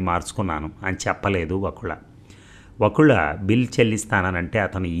వకుళ అని మార్చుకున్నాను అని చెప్పలేదు వకుళ. వకుళ బిల్ చెల్లిస్తానంటే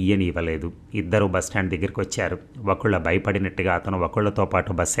అతను ఈయని ఇవ్వలేదు. ఇద్దరు బస్టాండ్ దగ్గరికి వచ్చారు. వకుళ భయపడినట్టుగా అతను వకుళతో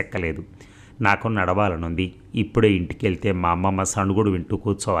పాటు బస్సు ఎక్కలేదు. నాకు నడవాలనుంది, ఇప్పుడే ఇంటికి వెళ్తే మా అమ్మమ్మ సణుగుడు వింటూ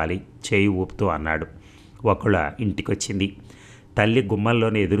కూర్చోవాలి, చేయి ఊపుతూ అన్నాడు. వకుళ ఇంటికొచ్చింది. తల్లి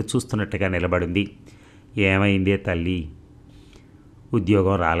గుమ్మల్లోనే ఎదురు చూస్తున్నట్టుగా నిలబడింది. ఏమైందే తల్లి?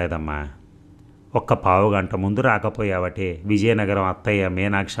 ఉద్యోగం రాలేదమ్మా. ఒక్క పావుగంట ముందు రాకపోయావటే. విజయనగరం అత్తయ్య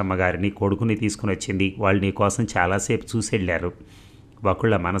మీనాక్షమ్మ గారిని కొడుకుని తీసుకుని వచ్చింది. వాళ్ళు నీ కోసం చాలాసేపు చూసెళ్ళారు.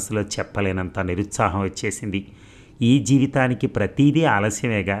 వకుళ్ళ మనసులో చెప్పలేనంత నిరుత్సాహం వచ్చేసింది. ఈ జీవితానికి ప్రతీదీ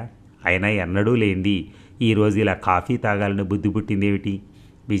ఆలస్యమేగా. అయినా ఎన్నడూ లేనిది ఈరోజు ఇలా కాఫీ తాగాలని బుద్ధి పుట్టిందేమిటి?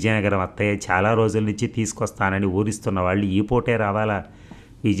 విజయనగరం అత్తయ్య చాలా రోజుల నుంచి తీసుకొస్తానని ఊరిస్తున్న వాళ్ళు ఈ పూటే రావాలా?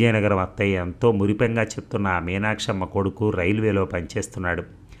 విజయనగరం అత్తయ్య ఎంతో మురిపెంగా చెప్తున్న ఆ మీనాక్షమ్మ కొడుకు రైల్వేలో పనిచేస్తున్నాడు.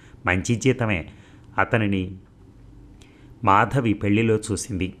 మంచి జీతమే. అతనిని మాధవి పెళ్లిలో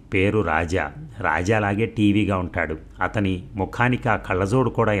చూసింది. పేరు రాజా. రాజాలాగే టీవీగా ఉంటాడు. అతని ముఖానికి ఆ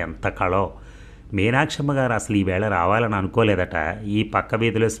కళ్ళజోడు కూడా ఎంత కళో. మీనాక్షమ్మ గారు అసలు ఈవేళ రావాలని అనుకోలేదట. ఈ పక్క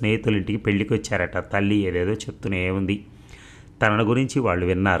వీధిలో స్నేహితులింటికి పెళ్లికి వచ్చారట. తల్లి ఏదేదో చెప్తూనే ఉంది. తనను గురించి వాళ్ళు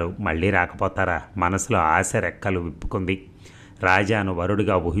విన్నారు. మళ్ళీ రాకపోతారా? మనసులో ఆశ రెక్కలు విప్పుకుంది. రాజాను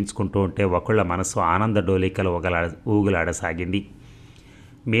వరుడుగా ఊహించుకుంటూ ఉంటే ఒకళ్ళ మనసు ఆనంద డోలికలు ఊగులాడసాగింది.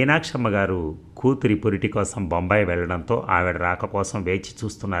 మీనాక్షమ్మ గారు కూతురి పురిటి కోసం బొంబాయి వెళ్లడంతో ఆవిడ రాక కోసం వేచి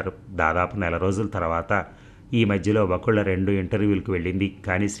చూస్తున్నారు. దాదాపు నెల రోజుల తర్వాత ఈ మధ్యలో ఒకళ్ళ 2 ఇంటర్వ్యూలకు వెళ్ళింది.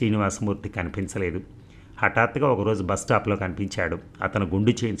 కానీ శ్రీనివాసమూర్తి కనిపించలేదు. హఠాత్తుగా ఒకరోజు బస్ స్టాప్లో కనిపించాడు. అతను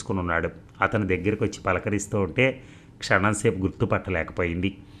గుండు చేయించుకుని ఉన్నాడు. అతని దగ్గరికి వచ్చి పలకరిస్తూ ఉంటే క్షణంసేపు గుర్తుపట్టలేకపోయింది.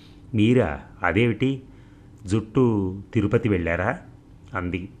 మీరా? అదేమిటి, జుట్టు తిరుపతి వెళ్ళారా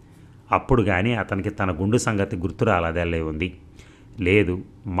అంది. అప్పుడు కానీ అతనికి తన గుండు సంగతి గుర్తు రాలేదల్లే ఉంది. లేదు,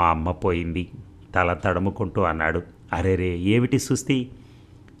 మా అమ్మ పోయింది తల తడుముకుంటూ అన్నాడు. అరేరే, ఏమిటి సుస్థి?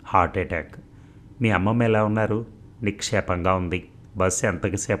 Heart attack. మీ అమ్మమ్మ ఎలా ఉన్నారు? నిక్షేపంగా ఉంది. బస్సు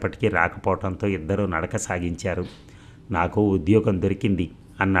ఎంతసేపటికి రాకపోవడంతో ఇద్దరూ నడక సాగించారు. నాకు ఉద్యోగం దొరికింది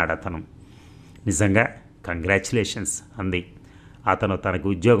అన్నాడు అతను. నిజంగా? కంగ్రాచ్యులేషన్స్ అంది. అతను తనకు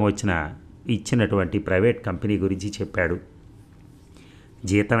ఉద్యోగం ఇచ్చినటువంటి ప్రైవేట్ కంపెనీ గురించి చెప్పాడు.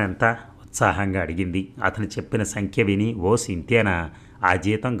 జీతం ఎంత? ఉత్సాహంగా అడిగింది. అతను చెప్పిన సంఖ్య విని, ఓస్ ఇంతేనా, ఆ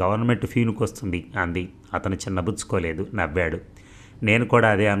జీతం గవర్నమెంట్ ఫీనుకు వస్తుంది అంది. అతను చిన్నబుచ్చుకోలేదు, నవ్వాడు. నేను కూడా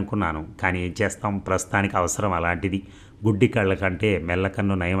అదే అనుకున్నాను. కానీ ఏం చేస్తాం, ప్రస్తుతానికి అవసరం అలాంటిది. గుడ్డి కళ్ళ కంటే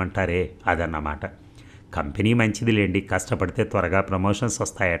మెల్లకన్ను నయమంటారే, అదన్నమాట. కంపెనీ మంచిది లేండి, కష్టపడితే త్వరగా ప్రమోషన్స్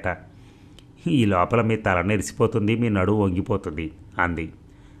వస్తాయట. ఈ లోపల మీ తల నెరిసిపోతుంది, మీ నడువు వంగిపోతుంది అంది.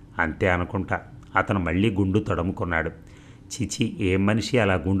 అంతే అనుకుంటా. అతను మళ్ళీ గుండు తడుముకున్నాడు. చిచి, ఏం మనిషి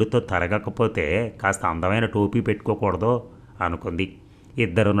అలా గుండుతో తరగకపోతే కాస్త అందమైన టోపీ పెట్టుకోకూడదో అనుకుంది.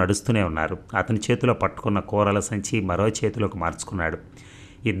 ఇద్దరు నడుస్తూనే ఉన్నారు. అతని చేతిలో పట్టుకున్న కూరల సంచి మరో చేతిలోకి మార్చుకున్నాడు.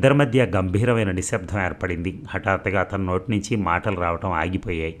 ఇద్దరి మధ్య గంభీరమైన నిశ్శబ్దం ఏర్పడింది. హఠాత్తుగా అతని నోటి నుంచి మాటలు రావటం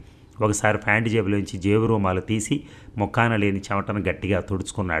ఆగిపోయాయి. ఒకసారి ప్యాంటు జేబులోంచి జేబు రూమాలు తీసి ముఖాన లేని చెమటను గట్టిగా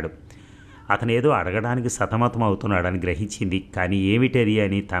తుడుచుకున్నాడు. అతను ఏదో అడగడానికి సతమతం అవుతున్నాడని గ్రహించింది. కానీ ఏమిటది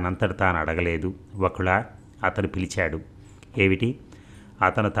అని తనంతట తాను అడగలేదు. ఒకలా అతను పిలిచాడు. ఏమిటి?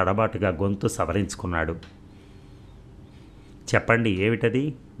 అతను తడబాటుగా గొంతు సవరించుకున్నాడు. చెప్పండి, ఏమిటది?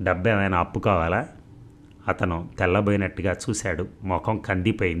 డబ్బు ఏమైనా అప్పు కావాలా? అతను తెల్లబోయినట్టుగా చూశాడు. ముఖం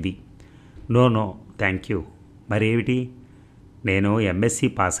కందిపోయింది. No no thank you. మరేమిటి? నేను ఎంఎస్సి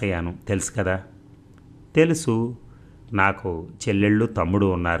పాస్ అయ్యాను, తెలుసు కదా? తెలుసు. నాకు చెల్లెళ్ళు తమ్ముడు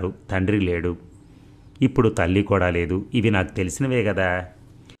ఉన్నారు, తండ్రి లేడు. ఇప్పుడు తల్లి కూడా లేదు. ఇవి నాకు తెలిసినవే కదా.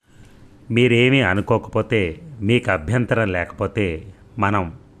 మీరేమీ అనుకోకపోతే, మీకు అభ్యంతరం లేకపోతే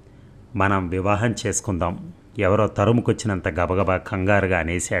మనం వివాహం చేసుకుందాం. ఎవరో తరుముకొచ్చినంత గబగబా కంగారుగా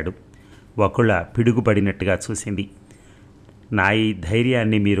అనేశాడు. ఒకళ్ళ పిడుగుపడినట్టుగా చూసింది. నా ఈ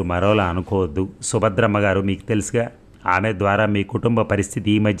ధైర్యాన్ని మీరు మరోలా అనుకోవద్దు. సుభద్రమ్మ గారు మీకు తెలుసుగా, ఆమె ద్వారా మీ కుటుంబ పరిస్థితి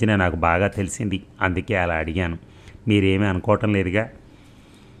ఈ మధ్యనే నాకు బాగా తెలిసింది. అందుకే అలా అడిగాను. మీరేమీ అనుకోవటం లేదుగా?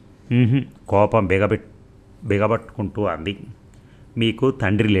 కోపం బిగబట్టుకుంటూ అంది. మీకు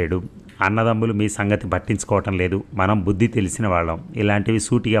తండ్రి లేడు, అన్నదమ్ములు మీ సంగతి పట్టించుకోవటం లేదు. మనం బుద్ధి తెలిసిన వాళ్ళం. ఇలాంటివి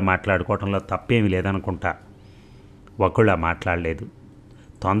సూటిగా మాట్లాడుకోవటంలో తప్పేమీ లేదనుకుంటా. ఒకళ్ళ మాట్లాడలేదు.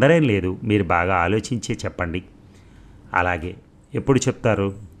 తొందరేం లేదు, మీరు బాగా ఆలోచించే చెప్పండి. అలాగే. ఎప్పుడు చెప్తారు?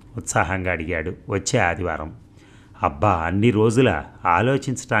 ఉత్సాహంగా అడిగాడు. వచ్చే ఆదివారం. అబ్బా, అన్ని రోజుల?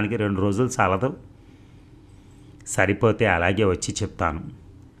 ఆలోచించడానికి 2 రోజులు చాలదు. సరిపోతే అలాగే వచ్చి చెప్తాను.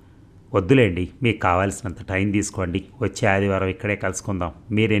 వద్దులేండి, మీకు కావాల్సినంత టైం తీసుకోండి. వచ్చే ఆదివారం ఇక్కడే కలుసుకుందాం.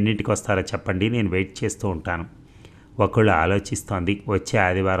 మీరు ఎన్నింటికి వస్తారో చెప్పండి, నేను వెయిట్ చేస్తూ ఉంటాను. ఒకళ్ళు ఆలోచిస్తోంది. వచ్చే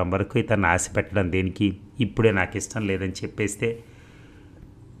ఆదివారం వరకు ఇతన్ని ఆశ పెట్టడం దేనికి, ఇప్పుడే నాకు ఇష్టం లేదని చెప్పేస్తే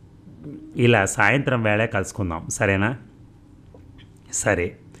ఇలా సాయంత్రం వేళే కలుసుకుందాం, సరేనా? సరే.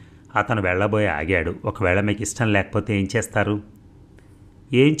 అతను వెళ్ళబోయి ఆగాడు. ఒకవేళ మీకు ఇష్టం లేకపోతే ఏం చేస్తారు?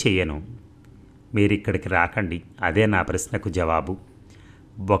 ఏం చెయ్యను. మీరిక్కడికి రాకండి, అదే నా ప్రశ్నకు జవాబు.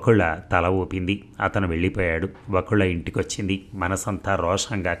 వకుళ తల ఊపింది. అతను వెళ్ళిపోయాడు. వకుళ ఇంటికొచ్చింది. మనసంతా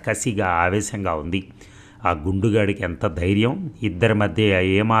రోషంగా, కసిగా, ఆవేశంగా ఉంది. ఆ గుండుగాడికి ఎంత ధైర్యం! ఇద్దరి మధ్య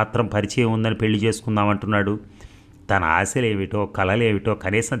ఏమాత్రం పరిచయం ఉందని పెళ్లి చేసుకుందామంటున్నాడు. తన ఆశలేమిటో, కలలేమిటో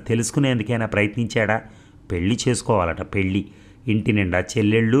కనీసం తెలుసుకునేందుకైనా ప్రయత్నించాడా? పెళ్లి చేసుకోవాలట, పెళ్ళి. ఇంటి నిండా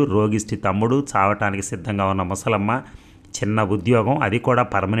చెల్లెళ్ళు, రోగిష్టి తమ్ముడు, చావటానికి సిద్ధంగా ఉన్న ముసలమ్మ, చిన్న ఉద్యోగం, అది కూడా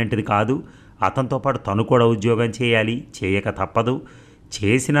పర్మనెంట్ది కాదు. అతనితో పాటు తను కూడా ఉద్యోగం చేయాలి, చేయక తప్పదు.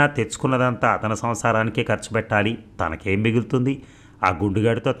 చేసినా తెచ్చుకున్నదంతా అతని సంసారానికే ఖర్చు పెట్టాలి. తనకేం మిగులుతుంది? ఆ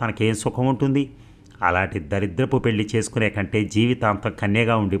గుండుగాడితో తనకేం సుఖం ఉంటుంది? అలాంటి దరిద్రపు పెళ్లి చేసుకునే కంటే జీవితాంతం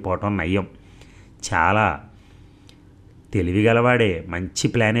కన్యగా ఉండిపోవటం నయ్యం. చాలా తెలివిగలవాడే, మంచి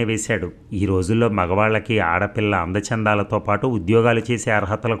ప్లానే వేశాడు. ఈ రోజుల్లో మగవాళ్ళకి ఆడపిల్ల అందచందాలతో పాటు ఉద్యోగాలు చేసే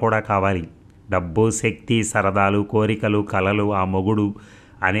అర్హతలు కూడా కావాలి. డబ్బు, శక్తి, సరదాలు, కోరికలు, కలలు ఆ మొగుడు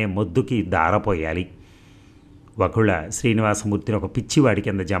అనే మొద్దుకి దారపోయాలి. వకుళ శ్రీనివాసమూర్తిని ఒక పిచ్చివాడి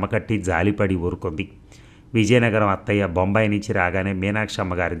కింద జమకట్టి జాలిపడి ఊరుకుంది. విజయనగరం అత్తయ్య బొంబాయి నుంచి రాగానే మీనాక్షి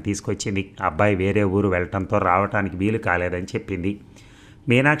అమ్మగారిని తీసుకొచ్చింది. అబ్బాయి వేరే ఊరు వెళ్ళటంతో రావటానికి వీలు కాలేదని చెప్పింది.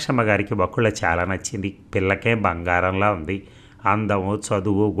 మీనాక్షి అమ్మగారికి వకుళ చాలా నచ్చింది. పిల్లకే బంగారంలా ఉంది. అందము,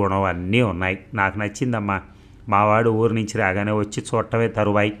 చదువు, గుణం అన్నీ ఉన్నాయి. నాకు నచ్చిందమ్మా. మావాడు ఊరు నుంచి రాగానే వచ్చి చూడటమే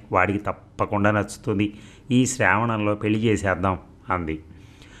తరువాయి. వాడికి తప్పకుండా నచ్చుతుంది. ఈ శ్రావణంలో పెళ్లి చేసేద్దాం అంది.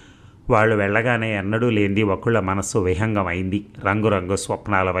 వాళ్ళు వెళ్ళగానే ఎన్నడూ లేనిది వకుళ మనస్సు విహంగమైంది. రంగురంగు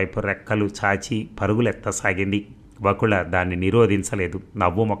స్వప్నాల వైపు రెక్కలు చాచి పరుగులెత్తసాగింది. వకుళ దాన్ని నిరోధించలేదు.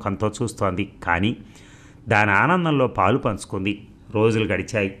 నవ్వు ముఖంతో చూస్తోంది. కానీ దాని ఆనందంలో పాలు పంచుకుంది. రోజులు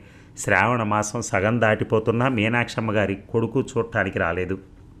గడిచాయి. శ్రావణ మాసం సగం దాటిపోతున్నా మీనాక్షమ్మ గారి కొడుకు చూడటానికి రాలేదు.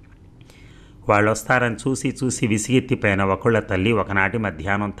 వాళ్ళు వస్తారని చూసి చూసి విసిగెత్తిపోయిన వకుళ్ళ తల్లి ఒకనాటి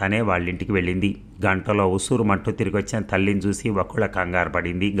మధ్యాహ్నం తనే వాళ్ళింటికి వెళ్ళింది. గంటలో ఉసూరు మంటూ తిరిగి వచ్చిన తల్లిని చూసి వకుళ్ళ కంగారు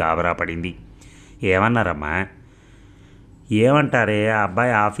పడింది, గాబరా పడింది. ఏమన్నారమ్మా? ఏమంటారే, ఆ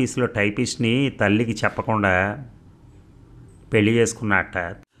అబ్బాయి ఆఫీసులో టైపిస్ట్ని తల్లికి చెప్పకుండా పెళ్లి చేసుకున్నట్ట.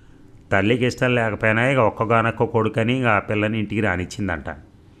 తల్లికి ఇష్టం లేకపోయినా ఇక ఒక్కగానొక్క కొడుకని ఆ పిల్లని ఇంటికి రానిచ్చిందంట.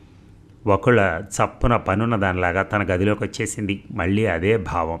 వకుళ చప్పున పనున్న దానిలాగా తన గదిలోకి వచ్చేసింది. మళ్ళీ అదే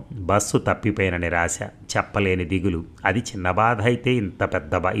భావం. బస్సు తప్పిపోయిన నిరాశ, చెప్పలేని దిగులు. అది చిన్న బాధ అయితే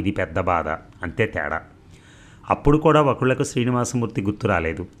ఇది పెద్ద బాధ, అంతే తేడా. అప్పుడు కూడా వకుళ్లకు శ్రీనివాసమూర్తి గుర్తు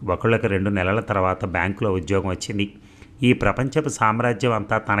రాలేదు. వకుళ్లకు 2 నెలల తర్వాత బ్యాంకులో ఉద్యోగం వచ్చింది. ఈ ప్రపంచపు సామ్రాజ్యం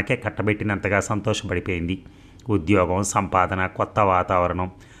అంతా తనకే కట్టబెట్టినంతగా సంతోషపడిపోయింది. ఉద్యోగం, సంపాదన, కొత్త వాతావరణం.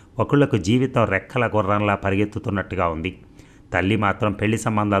 వకుళ్లకు జీవితం రెక్కల గుర్రంలా పరిగెత్తుతున్నట్టుగా ఉంది. తల్లి మాత్రం పెళ్లి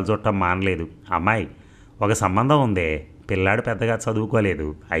సంబంధాలు చూడటం మానలేదు. అమ్మాయి, ఒక సంబంధం ఉందే, పిల్లాడు పెద్దగా చదువుకోలేదు,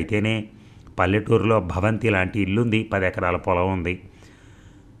 అయితేనే పల్లెటూరులో భవంతి లాంటి ఇల్లుంది, 10 ఎకరాల పొలం ఉంది.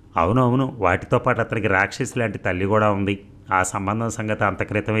 అవునవును, వాటితో పాటు అతనికి రాక్షసి లాంటి తల్లి కూడా ఉంది. ఆ సంబంధం సంగతి అంత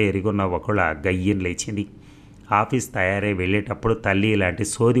క్రితమే ఎరుగున్న వకుళ గయ్యని లేచింది. ఆఫీస్ తయారై వెళ్ళేటప్పుడు తల్లి ఇలాంటి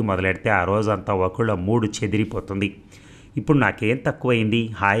సోది మొదలెడితే ఆ రోజంతా వకుళ మూడు చెదిరిపోతుంది. ఇప్పుడు నాకేం తక్కువైంది?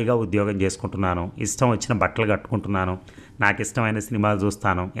 హాయిగా ఉద్యోగం చేసుకుంటున్నాను, ఇష్టం వచ్చిన బట్టలు కట్టుకుంటున్నాను, నాకు ఇష్టమైన సినిమాలు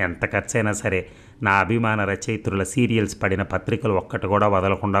చూస్తాను, ఎంత ఖర్చైనా సరే నా అభిమాన రచయిత్రుల సీరియల్స్ పడిన పత్రికలు ఒక్కటి కూడా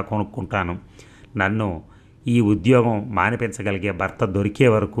వదలకుండా కొనుక్కుంటాను. నన్ను ఈ ఉద్యోగం మానిపించగలిగే భర్త దొరికే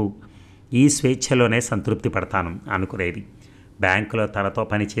వరకు ఈ స్వేచ్ఛలోనే సంతృప్తి పడతాను అనుకునేది. బ్యాంకులో తనతో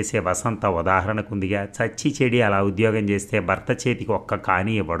పనిచేసే వసంత ఉదాహరణకుందిగా. చచ్చి చెడి అలా ఉద్యోగం చేస్తే భర్త చేతికి ఒక్క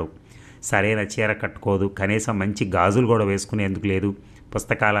కాని ఇవ్వడు, సరైన చీర కట్టుకోదు, కనీసం మంచి గాజులు కూడా వేసుకునేందుకు లేదు.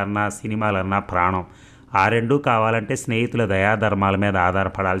 పుస్తకాలన్నా సినిమాలన్నా ప్రాణం. ఆ రెండూ కావాలంటే స్నేహితుల దయాధర్మాల మీద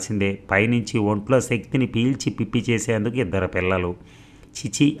ఆధారపడాల్సిందే. పైనుంచి ఒంట్లో శక్తిని పీల్చి పిప్పి చేసేందుకు 2 పిల్లలు.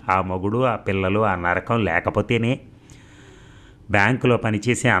 చిచి, ఆ మొగుడు, ఆ పిల్లలు, ఆ నరకం లేకపోతేనే. బ్యాంకులో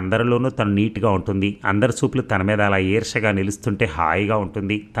పనిచేసే అందరిలోనూ తను నీట్గా ఉంటుంది. అందరి చూపులు తన మీద అలా ఈర్షగా నిలుస్తుంటే హాయిగా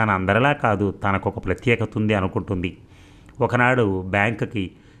ఉంటుంది. తను అందరిలా కాదు, తనకొక ప్రత్యేకత ఉంది అనుకుంటుంది. ఒకనాడు బ్యాంకుకి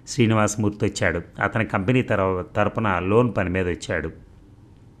శ్రీనివాసమూర్తి వచ్చాడు. అతని కంపెనీ తరపున లోన్ పని మీద వచ్చాడు.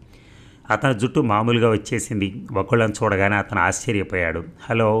 అతని జుట్టు మామూలుగా వచ్చేసింది. ఒకళ్ళని చూడగానే అతను ఆశ్చర్యపోయాడు.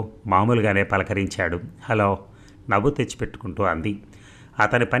 హలో, మామూలుగానే పలకరించాడు. హలో, నవ్వు తెచ్చిపెట్టుకుంటూ అంది.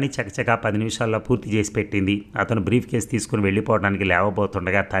 అతని పని చకచకా 10 నిమిషాల్లో పూర్తి చేసి పెట్టింది. అతను బ్రీఫ్ కేసు తీసుకుని వెళ్ళిపోవడానికి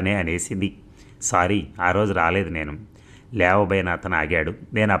లేవబోతుండగా తనే అనేసింది, సారీ, ఆ రోజు రాలేదు నేను. లేవబోయిన అతను ఆగాడు.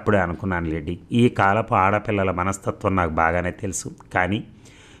 నేను అప్పుడే అనుకున్నాను లేండి, ఈ కాలపు ఆడపిల్లల మనస్తత్వం నాకు బాగానే తెలుసు, కానీ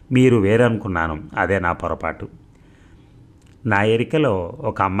మీరు వేరనుకున్నాను, అదే నా పొరపాటు. నా ఎరికలో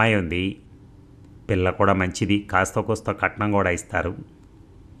ఒక అమ్మాయి ఉంది, పిల్ల కూడా మంచిది, కాస్త కోస్త కట్నం కూడా ఇస్తారు.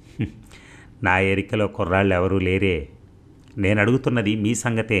 నా ఎరికలో కుర్రాళ్ళు ఎవరూ లేరే. నేను అడుగుతున్నది మీ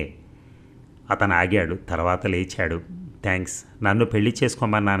సంగతే. అతను ఆగాడు, తర్వాత లేచాడు. థ్యాంక్స్, నన్ను పెళ్లి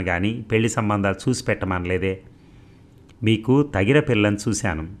చేసుకోమన్నాను కానీ పెళ్లి సంబంధాలు చూసి పెట్టమనలేదే. మీకు తగిన పిల్లని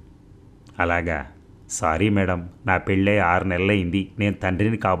చూశాను. అలాగా, సారీ మేడం, నా పెళ్ళై 6 నెలలైంది, నేను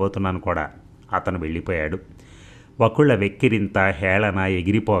తండ్రిని కాబోతున్నాను కూడా. అతను వెళ్ళిపోయాడు. ఒకళ్ళ వెక్కిరింత హేళన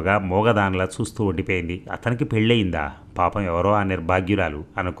ఎగిరిపోగా మూగదానిలా చూస్తూ ఉండిపోయింది. అతనికి పెళ్ళయిందా? పాపం ఎవరో ఆ నిర్భాగ్యురాలు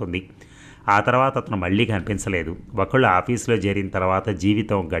అనుకుంది. ఆ తర్వాత అతను మళ్ళీ కనిపించలేదు. ఒకళ్ళు ఆఫీసులో చేరిన తర్వాత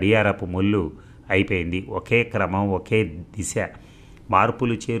జీవితం గడియారపు ముళ్ళు అయిపోయింది. ఒకే క్రమం, ఒకే దిశ,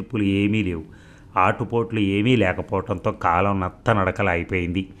 మార్పులు చేర్పులు ఏమీ లేవు. ఆటుపోట్లు ఏమీ లేకపోవడంతో కాలం నత్తనడకలా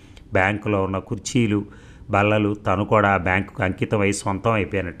అయిపోయింది. బ్యాంకులో ఉన్న కుర్చీలు, బల్లలు, తను కూడా ఆ బ్యాంకుకు అంకితమై సొంతం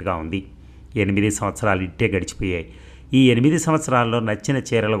అయిపోయినట్టుగా ఉంది. 8 సంవత్సరాలు ఇట్టే గడిచిపోయాయి. ఈ 8 సంవత్సరాల్లో నచ్చిన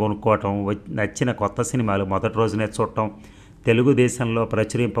చీరలు కొనుక్కోవటం, నచ్చిన కొత్త సినిమాలు మొదటి రోజునే చూడటం, తెలుగుదేశంలో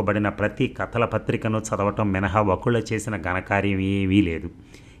ప్రచురింపబడిన ప్రతి కథల పత్రికను చదవటం మినహా ఒకళ్ళ చేసిన ఘనకార్యం ఏమీ లేదు.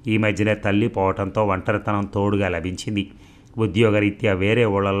 ఈ మధ్యనే తల్లి పోవటంతో ఒంటరితనం తోడుగా లభించింది. ఉద్యోగరీత్యా వేరే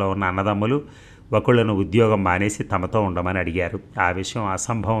ఊళ్ళల్లో ఉన్న అన్నదమ్ములు ఒకళ్ళను ఉద్యోగం మానేసి తమతో ఉండమని అడిగారు. ఆ విషయం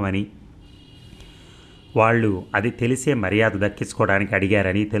అసంభవమని, వాళ్ళు అది తెలిసే మర్యాద దక్కించుకోవడానికి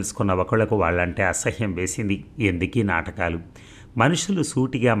అడిగారని తెలుసుకున్న ఒకళ్లకు వాళ్ళంటే అసహ్యం వేసింది. ఎందుకీ నాటకాలు? మనుషులు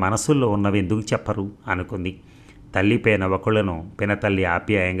సూటిగా మనసుల్లో ఉన్నవి ఎందుకు చెప్పరు అనుకుంది. తల్లిపోయిన ఒకళ్ళను పినతల్లి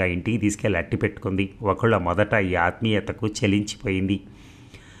ఆప్యాయంగా ఇంటికి తీసుకెళ్ళి అట్టి పెట్టుకుంది. ఒకళ్ళ మొదట ఈ ఆత్మీయతకు చెలించిపోయింది.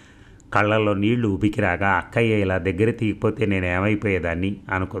 కళ్ళల్లో నీళ్లు ఉబికిరాగా అక్కయ్య ఇలా దగ్గర తీగిపోతే నేనేమైపోయేదాన్ని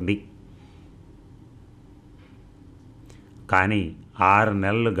అనుకుంది. కానీ 6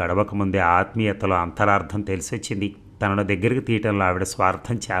 నెలలు గడవకముందే ఆత్మీయతలో అంతరార్థం తెలిసొచ్చింది. తనను దగ్గరికి తీయటంలో ఆవిడ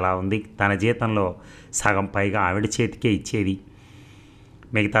స్వార్థం చాలా ఉంది. తన జీతంలో సగం పైగా ఆవిడ చేతికే ఇచ్చేది.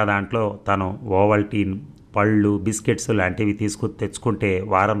 మిగతా దాంట్లో తను ఓవల్టీన్, పళ్ళు, బిస్కెట్స్ లాంటివి తెచ్చుకుంటే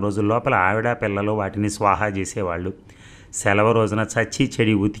వారం రోజుల లోపల ఆవిడ పిల్లలు వాటిని స్వాహా చేసేవాళ్ళు. సెలవు రోజున చచ్చి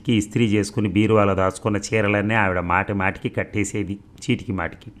చెడి ఉతికి ఇస్త్రీ చేసుకుని బీరువాలో దాచుకున్న చీరలన్నీ ఆవిడ మాటి మాటికి కట్టేసేది, చీటికి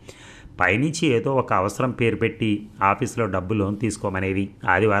మాటికి. పైనుంచి ఏదో ఒక అవసరం పేరు పెట్టి ఆఫీసులో డబ్బు లోన్ తీసుకోమనేది.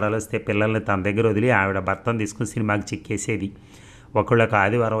 ఆదివారాలు వస్తే పిల్లల్ని తన దగ్గర వదిలి ఆవిడ భర్తను తీసుకుని సినిమాకి చిక్కేసేది. ఒకళ్ళకు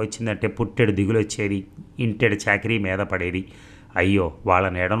ఆదివారం వచ్చిందంటే పుట్టెడు దిగులు వచ్చేది, ఇంటెడు చాకరీ మీద పడేది. అయ్యో, వాళ్ళ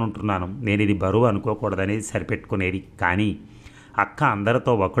నీడనుంటున్నాను, నేను ఇది బరువు అనుకోకూడదనేది సరిపెట్టుకునేది. కానీ అక్క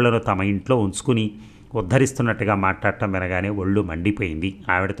అందరితో ఒకళ్ళను తమ ఇంట్లో ఉంచుకుని ఉద్ధరిస్తున్నట్టుగా మాట్లాడటం వినగానే ఒళ్ళు మండిపోయింది.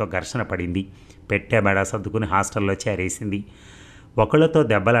 ఆవిడతో ఘర్షణ పడింది. పెట్టే బడా సర్దుకుని హాస్టల్లో చేరేసింది. ఒకళ్ళతో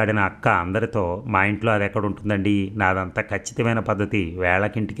దెబ్బలాడిన అక్క అందరితో, మా ఇంట్లో అది ఎక్కడ ఉంటుందండి, నాదంతా ఖచ్చితమైన పద్ధతి,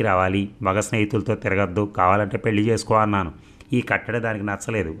 వేళకింటికి రావాలి, మగ స్నేహితులతో తిరగద్దు, కావాలంటే పెళ్లి చేసుకో అన్నాను. ఈ కట్టడి దానికి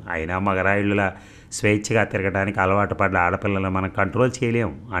నచ్చలేదు. అయినా మగరాయిళ్ళులా స్వేచ్ఛగా తిరగడానికి అలవాటు పడ్డ ఆడపిల్లలను మనం కంట్రోల్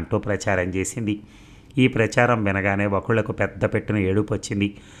చేయలేం అంటూ ప్రచారం చేసింది. ఈ ప్రచారం వినగానే ఒకళ్లకు పెద్ద పెట్టిన ఏడుపు వచ్చింది.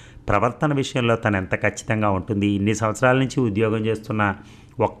 ప్రవర్తన విషయంలో తను ఎంత ఖచ్చితంగా ఉంటుంది. ఇన్ని సంవత్సరాల నుంచి ఉద్యోగం చేస్తున్న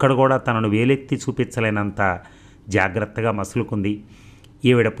ఒక్కడు కూడా తనను వేలెత్తి చూపించలేనంత జాగ్రత్తగా మసులుకుంది.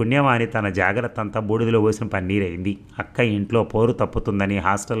 ఈవిడ పుణ్యమాని తన జాగ్రత్త అంతా బూడిదలో పోసిన పన్నీరైంది. అక్క ఇంట్లో పోరు తప్పుతుందని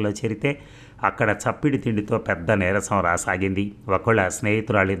హాస్టల్లో చేరితే అక్కడ చప్పిడి తిండితో పెద్ద నీరసం రాసాగింది. ఒకళ్ళ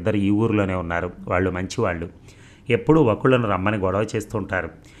స్నేహితురాళ్ళిద్దరు ఈ ఊరిలోనే ఉన్నారు. వాళ్ళు మంచివాళ్ళు, ఎప్పుడూ ఒకళ్ళను రమ్మని గొడవ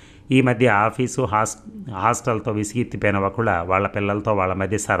చేస్తుంటారు. ఈ మధ్య ఆఫీసు హాస్టల్తో విసిగెత్తిపోయిన ఒకళ్ళ వాళ్ళ పిల్లలతో వాళ్ళ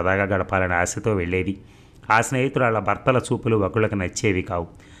మధ్య సరదాగా గడపాలని ఆశతో వెళ్ళేది. ఆ స్నేహితురాళ్ళ భర్తల చూపులు ఒకళ్ళకి నచ్చేవి కావు.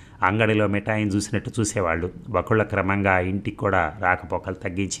 అంగడిలో మిఠాయిని చూసినట్టు చూసేవాళ్ళు. ఒకళ్ళ క్రమంగా ఇంటికి కూడా రాకపోకలు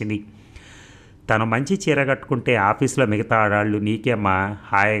తగ్గించింది. తను మంచి చీర కట్టుకుంటే ఆఫీసులో మిగతా ఆడాళ్ళు, నీకేమ్మా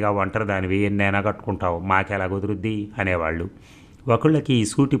హాయిగా ఒంటరి దానివి, ఎన్నైనా కట్టుకుంటావు, మాకెలా కుదురుద్ది అనేవాళ్ళు. ఒకళ్ళకి ఈ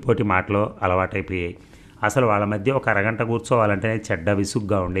సూటిపోటి మాటలు అలవాటైపోయాయి. అసలు వాళ్ళ మధ్య ఒక అరగంట కూర్చోవాలంటేనే చెడ్డ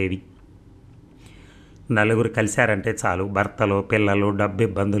విసుగ్గా ఉండేది. నలుగురు కలిశారంటే చాలు, భర్తలు, పిల్లలు, డబ్బు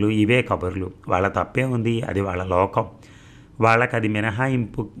ఇబ్బందులు, ఇవే కబుర్లు. వాళ్ళ తప్పే ఉంది, అది వాళ్ళ లోకం. వాళ్ళకి అది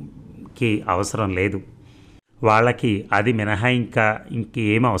మినహాయింపుకి అవసరం లేదు. వాళ్ళకి అది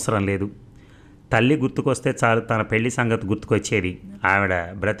ఇంకేం అవసరం లేదు. తల్లి గుర్తుకొస్తే చాలు, తన పెళ్లి సంగతి గుర్తుకొచ్చేది. ఆవిడ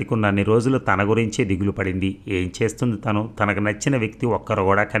బ్రతికున్నన్ని రోజులు తన గురించే దిగులు పడింది. ఏం చేస్తుంది తను? తనకు నచ్చిన వ్యక్తి ఒక్కరు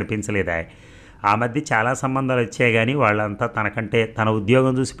కూడా కనిపించలేదా? ఆ మధ్య చాలా సంబంధాలు వచ్చాయి కానీ వాళ్ళంతా తనకంటే తన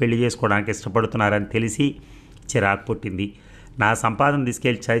ఉద్యోగం చూసి పెళ్లి చేసుకోవడానికి ఇష్టపడుతున్నారని తెలిసి చిరాకు పుట్టింది. నా సంపాదన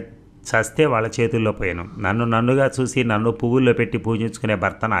తీసుకెళ్ళి చస్తే వాళ్ళ చేతుల్లో పోయాను. నన్నుగా చూసి నన్ను పువ్వుల్లో పెట్టి పూజించుకునే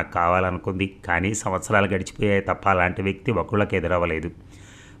భర్త నాకు కావాలనుకుంది. కానీ సంవత్సరాలు గడిచిపోయాయి తప్ప అలాంటి వ్యక్తి ఒకళ్ళకి ఎదురవ్వలేదు.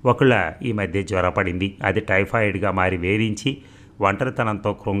 ఒకళ్ళ ఈ మధ్య జ్వరపడింది. అది టైఫాయిడ్గా మారి వేధించి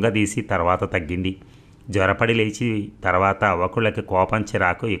ఒంటరితనంతో కృంగదీసి తర్వాత తగ్గింది. జ్వరపడి లేచి తర్వాత ఒకళ్ళకి కోపం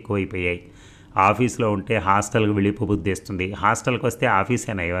చిరాకు ఎక్కువైపోయాయి. ఆఫీస్లో ఉంటే హాస్టల్కి వెళ్ళిపోబుద్దేస్తుంది, హాస్టల్కి వస్తే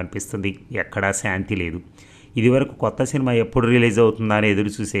ఆఫీసే నయం అనిపిస్తుంది. ఎక్కడా శాంతి లేదు. ఇదివరకు కొత్త సినిమా ఎప్పుడు రిలీజ్ అవుతుందా అని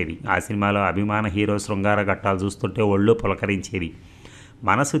ఎదురు చూసేది. ఆ సినిమాలో అభిమాన హీరో శృంగార ఘట్టాలు చూస్తుంటే ఒళ్ళు పులకరించేది,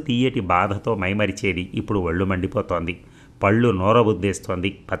 మనసు తీయటి బాధతో మైమరిచేది. ఇప్పుడు ఒళ్ళు మండిపోతోంది, పళ్ళు నోరబుద్దేస్తోంది.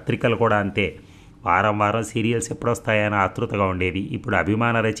 పత్రికలు కూడా అంతే, వారం వారం సీరియల్స్ ఎప్పుడొస్తాయని ఆతృతగా ఉండేది. ఇప్పుడు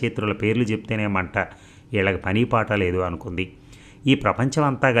అభిమాన రచయిత్రుల పేర్లు చెప్తేనే మంట, వీళ్ళకి పని పాట లేదు అనుకుంది. ఈ ప్రపంచం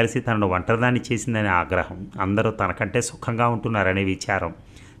అంతా కలిసి తనను ఒంటరిదాన్ని చేసిందనే ఆగ్రహం, అందరూ తనకంటే సుఖంగా ఉంటున్నారనే విచారం,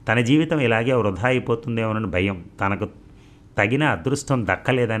 తన జీవితం ఇలాగే వృధా అయిపోతుందేమోనని భయం, తనకు తగిన అదృష్టం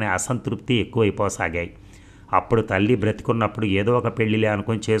దక్కలేదనే అసంతృప్తి ఎక్కువైపోసాగాయి. అప్పుడు తల్లి బ్రతికున్నప్పుడు ఏదో ఒక పెళ్ళిలే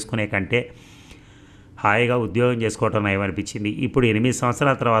అనుకొని చేసుకునే కంటే హాయిగా ఉద్యోగం చేసుకోవటం నయమనిపించింది. ఇప్పుడు 8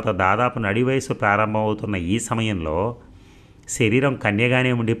 సంవత్సరాల తర్వాత దాదాపు నడి వయసు ప్రారంభమవుతున్న ఈ సమయంలో శరీరం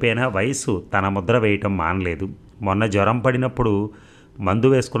కన్యగానే ఉండిపోయినా వయసు తన ముద్ర వేయటం మానలేదు. మొన్న జ్వరం పడినప్పుడు మందు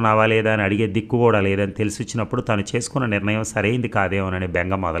వేసుకున్నావా లేదా అని అడిగే దిక్కు కూడా లేదని తెలిసొచ్చినప్పుడు తను చేసుకున్న నిర్ణయం సరైంది కాదేమోనని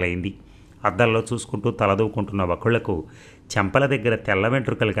బెంగ మొదలైంది. అద్దంలో చూసుకుంటూ తలదూకుంటున్న ఒకళ్లకు చెంపల దగ్గర తెల్ల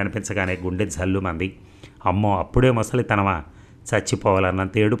వెంట్రుకలు కనిపించగానే గుండె జల్లుమంది. అమ్మో, అప్పుడే ముసలితనమా,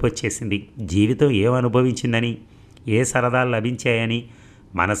 చచ్చిపోవాలన్నంత ఏడుపు వచ్చేసింది. జీవితం ఏమనుభవించిందని, ఏ సరదాలు లభించాయని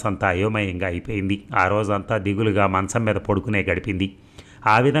మనసంతా అయోమయంగా అయిపోయింది. ఆ రోజంతా దిగులుగా మంచం మీద పడుకునే గడిపింది.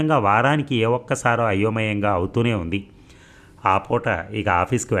 ఆ విధంగా వారానికి ఏ ఒక్కసారో అయోమయంగా అవుతూనే ఉంది. ఆ పూట ఇక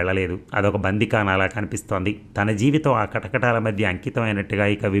ఆఫీస్కి వెళ్ళలేదు. అదొక బందికానాలా కనిపిస్తోంది. తన జీవితం ఆ కటకటాల మధ్య అంకితమైనట్టుగా,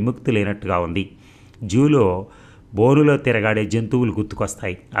 ఇక విముక్తి లేనట్టుగా ఉంది. జూలో బోనులో తిరగాడే జంతువులు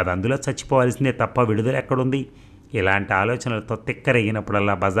గుర్తుకొస్తాయి. అవి అందులో చచ్చిపోవాల్సిందే తప్ప విడుదల ఎక్కడుంది? ఇలాంటి ఆలోచనలతో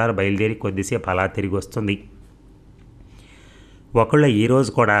తిక్కరేగినప్పుడల్లా బజారు బయలుదేరి కొద్దిసేపు అలా తిరిగి వస్తుంది. ఒకళ్ళ ఈరోజు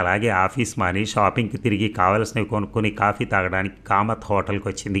కూడా అలాగే ఆఫీస్ మాని షాపింగ్కి తిరిగి కావలసినవి కొనుక్కొని కాఫీ తాగడానికి కామత్ హోటల్కి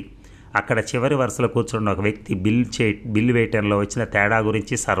వచ్చింది. అక్కడ చివరి వరుసలో కూర్చున్న ఒక వ్యక్తి బిల్ వేయటంలో వచ్చిన తేడా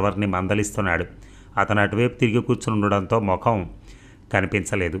గురించి సర్వర్ని మందలిస్తున్నాడు. అతను అటువైపు తిరిగి కూర్చుని ఉండడంతో ముఖం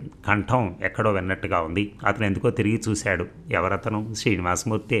కనిపించలేదు, కంఠం ఎక్కడో విన్నట్టుగా ఉంది. అతను ఎందుకో తిరిగి చూశాడు. ఎవరతను?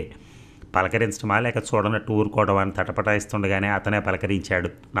 శ్రీనివాసమూర్తే. పలకరించడమా లేక చూడనట్టు ఊరుకోవడం అని తటపటాయిస్తుండగానే అతనే పలకరించాడు.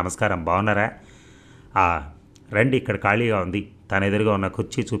 నమస్కారం, బాగున్నారా? రండి, ఇక్కడ ఖాళీగా ఉంది. తన ఎదురుగా ఉన్న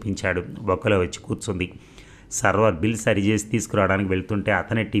కుర్చీ చూపించాడు. బొక్కలో వచ్చి కూర్చుంది. సర్వర్ బిల్ సరిచేసి తీసుకురావడానికి వెళ్తుంటే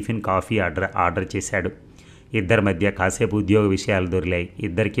అతనే టిఫిన్ కాఫీ ఆర్డర్ చేశాడు. ఇద్దరి మధ్య కాసేపు ఉద్యోగ విషయాలు దొరికాయి.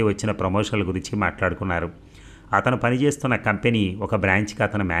 ఇద్దరికీ వచ్చిన ప్రమోషన్ల గురించి మాట్లాడుకున్నారు. అతను పనిచేస్తున్న కంపెనీ ఒక బ్రాంచ్కి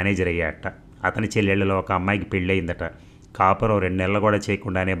అతను మేనేజర్ అయ్యాట. అతని చెల్లెళ్ళలో ఒక అమ్మాయికి పెళ్ళయిందట. కాపురం 2 నెలలు కూడా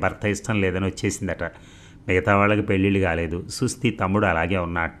చేయకుండానే భర్త ఇష్టం లేదని వచ్చేసిందట. మిగతా వాళ్ళకి పెళ్ళిళ్ళు కాలేదు. సుస్థి తమ్ముడు అలాగే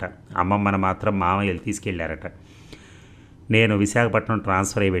ఉన్నట్ట. అమ్మమ్మను మాత్రం మామయ్యలు తీసుకెళ్లారట. నేను విశాఖపట్నం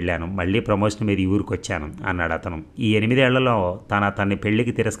ట్రాన్స్ఫర్ అయి వెళ్ళాను. మళ్ళీ ప్రమోషన్ మీద ఈ ఊరికి వచ్చాను అన్నాడు అతను. ఈ 8 ఏళ్లలో తన్ని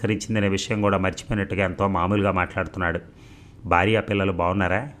పెళ్లికి తిరస్కరించిందనే విషయం కూడా మర్చిపోయినట్టుగా ఎంతో మామూలుగా మాట్లాడుతున్నాడు. భార్య పిల్లలు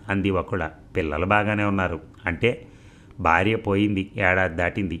బాగున్నారా అంది ఒకళ్ళ. పిల్లలు బాగానే ఉన్నారు. అంటే భార్య పోయింది, ఏడాది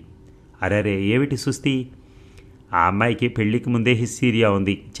దాటింది. అరేరే, ఏమిటి సుస్థి? ఆ అమ్మాయికి పెళ్లికి ముందే హిస్టీరియా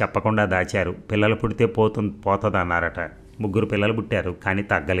ఉంది, చెప్పకుండా దాచారు. పిల్లలు పుడితే పోతుందన్నారట. 3 పిల్లలు పుట్టారు, కానీ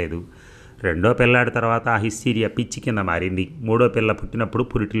తగ్గలేదు. 2వ పిల్లాడి తర్వాత ఆ హిస్టీరియా పిచ్చి కింద మారింది. 3వ పిల్ల పుట్టినప్పుడు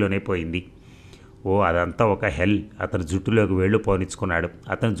పురిటిలోనే పోయింది. ఓ, అదంతా ఒక హెల్. అతను జుట్టులోకి వేళ్ళు పోనిచ్చుకున్నాడు.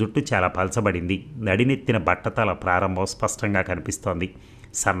 అతని జుట్టు చాలా పలచబడింది. నడినెత్తిన బట్టతల ప్రారంభం స్పష్టంగా కనిపిస్తోంది.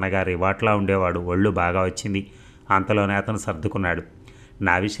 సన్నగా రివాట్లా ఉండేవాడు. ఒళ్ళు బాగా వచ్చింది. అంతలోనే అతను సర్దుకున్నాడు.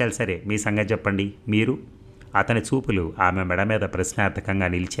 నా విషయాలు సరే, మీ సంగతి చెప్పండి. మీరు? అతని చూపులు ఆమె మెడ మీద ప్రశ్నార్థకంగా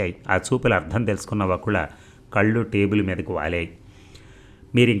నిలిచాయి. ఆ చూపుల అర్థం తెలుసుకున్న వకుళ కళ్ళు టేబుల్ మీదకు వాలాయి.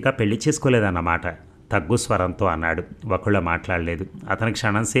 మీరింకా పెళ్లి చేసుకోలేదన్నమాట, తగ్గు స్వరంతో అన్నాడు. వకుళ మాట్లాడలేదు. అతని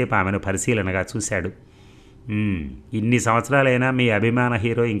క్షణంసేపు ఆమెను పరిశీలనగా చూశాడు. ఇన్ని సంవత్సరాలైనా మీ అభిమాన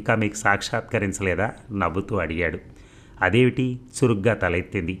హీరో ఇంకా మీకు సాక్షాత్కరించలేదా? నవ్వుతూ అడిగాడు. అదేమిటి? చురుగ్గా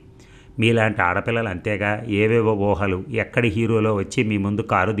తలెత్తింది. మీలాంటి ఆడపిల్లలు అంతేగా, ఏవేవో ఊహలు, ఎక్కడి హీరోలో వచ్చి మీ ముందు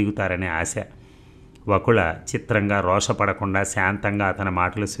కారు దిగుతారనే ఆశ. వకుళ చిత్రంగా రోషపడకుండా శాంతంగా అతని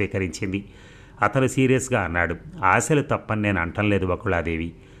మాటలు స్వీకరించింది. అతను సీరియస్గా అన్నాడు. ఆశలు తప్పని నేను అంటంలేదు వకుళాదేవి.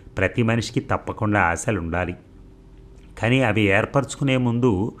 ప్రతి మనిషికి తప్పకుండా ఆశలు ఉండాలి. కానీ అవి ఏర్పరచుకునే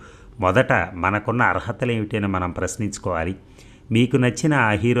ముందు మొదట మనకున్న అర్హతలు ఏమిటని మనం ప్రశ్నించుకోవాలి. మీకు నచ్చిన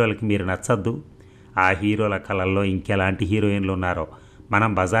ఆ హీరోలకి మీరు నచ్చద్దు. ఆ హీరోల కళల్లో ఇంకెలాంటి హీరోయిన్లు ఉన్నారో. మనం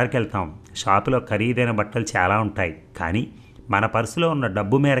బజార్కి వెళ్తాం, షాపులో ఖరీదైన బట్టలు చాలా ఉంటాయి, కానీ మన పర్సులో ఉన్న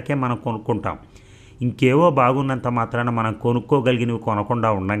డబ్బు మేరకే మనం కొనుక్కుంటాం. ఇంకేవో బాగున్నంత మాత్రాన మనం కొనుక్కోగలిగినవి కొనకుండా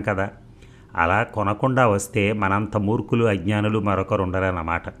ఉండం కదా. అలా కొనకుండా వస్తే మనంత మూర్ఖులు అజ్ఞానులు మరొకరు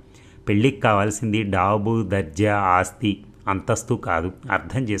ఉండరన్నమాట. పెళ్ళికి కావాల్సింది డాబు, దర్జా, ఆస్తి, అంతస్తు కాదు,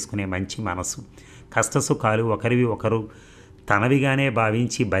 అర్థం చేసుకునే మంచి మనసు, కష్టసుఖాలు ఒకరివి ఒకరు తనవిగానే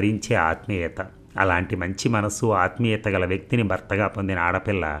భావించి భరించే ఆత్మీయత. అలాంటి మంచి మనసు, ఆత్మీయత గల వ్యక్తిని భర్తగా పొందిన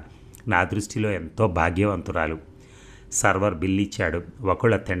ఆడపిల్ల నా దృష్టిలో ఎంతో భాగ్యవంతురాలు. సర్వర్ బిల్ ఇచ్చాడు.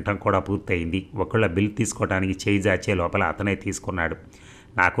 ఒకళ్ళ తినటం కూడా పూర్తయింది. ఒకళ్ళ బిల్ తీసుకోవడానికి చేయి జాచే లోపల అతనే తీసుకున్నాడు.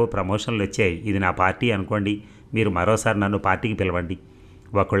 నాకు ప్రమోషన్లు వచ్చాయి, ఇది నా పార్టీ అనుకోండి, మీరు మరోసారి నన్ను పార్టీకి పిలవండి.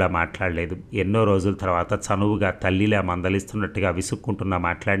 ఒకళ్ళ మాట్లాడలేదు. ఎన్నో రోజుల తర్వాత చనువుగా తల్లిలా మందలిస్తున్నట్టుగా విసుక్కుంటున్న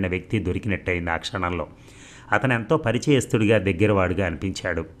మాట్లాడిన వ్యక్తి దొరికినట్టయింది ఆ క్షణంలో. అతను ఎంతో పరిచయస్తుడిగా దగ్గరవాడుగా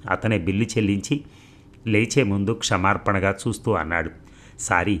అనిపించాడు. అతనే బిల్లు చెల్లించి లేచే ముందు క్షమార్పణగా చూస్తూ అన్నాడు,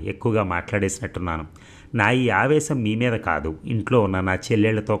 సారీ, ఎక్కువగా మాట్లాడేసినట్టున్నాను. నా ఈ ఆవేశం మీ మీద కాదు, ఇంట్లో ఉన్న నా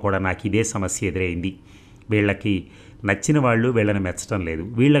చెల్లెళ్లతో కూడా నాకు ఇదే సమస్య ఎదురైంది. వీళ్ళకి నచ్చిన వాళ్ళు వీళ్ళని మెచ్చడం లేదు.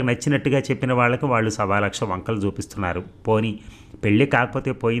 వీళ్ళకి నచ్చినట్టుగా చెప్పిన వాళ్ళకి వాళ్ళు 1,000,000 వంకలు చూపిస్తున్నారు. పోనీ పెళ్ళి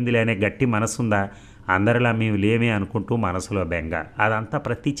కాకపోతే పోయిందిలే అనే గట్టి మనసుందా? అందరిలా మేము లేమే అనుకుంటూ మనసులో బెంగ. అదంతా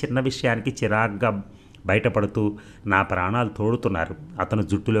ప్రతి చిన్న విషయానికి చిరాగ్గా బయటపడుతూ నా ప్రాణాలు తోడుతున్నారు. అతను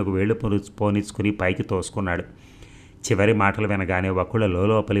జుట్టులోకి వేళ్ళు పోనిచ్చుకుని పైకి తోసుకున్నాడు. చివరి మాటలు వినగానే ఒకళ్ళ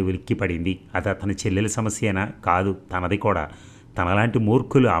లోపలి ఉలిక్కిపడింది. అది అతని చెల్లెలి సమస్యేనా? కాదు, తనది కూడా. తనలాంటి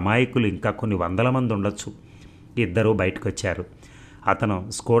మూర్ఖులు, అమాయకులు ఇంకా కొన్ని 100 మంది ఉండొచ్చు. ఇద్దరూ బయటకు వచ్చారు. అతను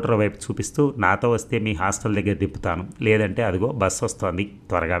స్కూటర్ వైపు చూపిస్తూ, నాతో వస్తే మీ హాస్టల్ దగ్గర దింపుతాను, లేదంటే అదిగో బస్సు వస్తోంది,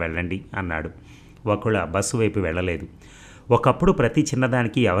 త్వరగా వెళ్ళండి అన్నాడు. ఒకళ్ళ బస్సు వైపు వెళ్ళలేదు. ఒకప్పుడు ప్రతి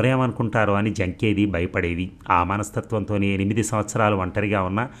చిన్నదానికి ఎవరేమనుకుంటారో అని జంకేది, భయపడేది. ఆ మనస్తత్వంతోనే 8 సంవత్సరాలు ఒంటరిగా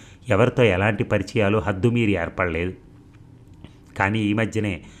ఉన్నా ఎవరితో ఎలాంటి పరిచయాలు హద్దుమీరి ఏర్పడలేదు. కానీ ఈ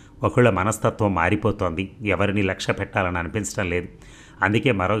మధ్యనే ఒకళ్ళ మనస్తత్వం మారిపోతోంది. ఎవరిని లక్ష్య పెట్టాలని అనిపించడం లేదు.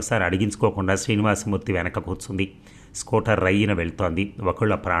 అందుకే మరొకసారి అడిగించుకోకుండా శ్రీనివాసమూర్తి వెనక కూర్చుంది. స్కూటర్ రయ్యిన వెళ్తోంది.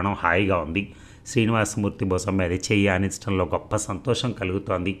 ఒకళ్ళ ప్రాణం హాయిగా ఉంది. శ్రీనివాసమూర్తి బొసం మీద చెయ్యి ఆనించడంలో గొప్ప సంతోషం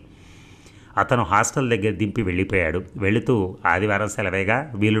కలుగుతోంది. అతను హాస్టల్ దగ్గర దింపి వెళ్ళిపోయాడు. వెళుతూ, ఆదివారం సెలవేగా,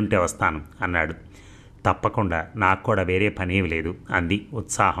 వీలుంటే వస్తాను అన్నాడు. తప్పకుండా, నాకు కూడా వేరే పనేమి లేదు అంది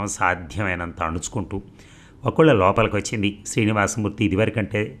ఉత్సాహం సాధ్యమైనంత అణుచుకుంటూ. ఒకళ్ళ లోపలికి వచ్చింది. శ్రీనివాసమూర్తి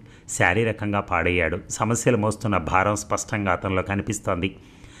ఇదివరకంటే శారీరకంగా పాడయ్యాడు. సమస్యలు మోస్తున్న భారం స్పష్టంగా అతనిలో కనిపిస్తోంది.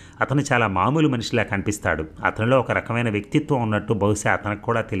 అతను చాలా మామూలు మనిషిలా కనిపిస్తాడు. అతనిలో ఒక రకమైన వ్యక్తిత్వం ఉన్నట్టు బహుశా అతనికి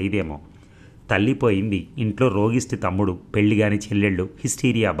కూడా తెలియదేమో. తల్లిపోయింది, ఇంట్లో రోగిష్టి తమ్ముడు, పెళ్లిగాని చెల్లెళ్ళు,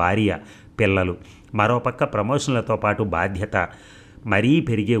 హిస్టీరియా భార్య, పిల్లలు, మరోపక్క ప్రమోషన్లతో పాటు బాధ్యత, మరీ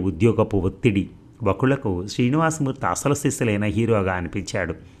పెరిగే ఉద్యోగపు ఒత్తిడి. ఒకళ్లకు శ్రీనివాసమూర్తి అసలు శిస్సులైన హీరోగా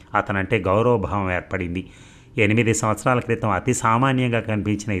అనిపించాడు. అతనంటే గౌరవభావం ఏర్పడింది. 8 సంవత్సరాల క్రితం అతి సామాన్యంగా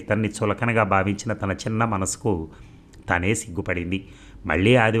కనిపించిన ఇతన్ని చులకనగా భావించిన తన చిన్న మనసుకు తనే సిగ్గుపడింది.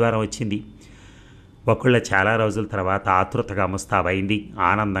 మళ్ళీ ఆదివారం వచ్చింది. ఒకళ్ళ చాలా రోజుల తర్వాత ఆతృతగా ముస్తాబైంది.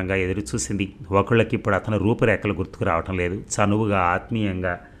 ఆనందంగా ఎదురుచూసింది. ఒకళ్ళకి ఇప్పుడు అతని రూపురేఖలు గుర్తుకు రావటం లేదు. చనువుగా,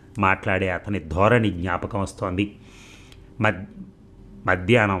 ఆత్మీయంగా మాట్లాడే అతని ధోరణి జ్ఞాపకం వస్తోంది.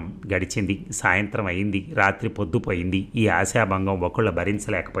 మధ్యాహ్నం గడిచింది. సాయంత్రం అయింది. రాత్రి పొద్దుపోయింది. ఈ ఆశాభంగం ఒకళ్ళ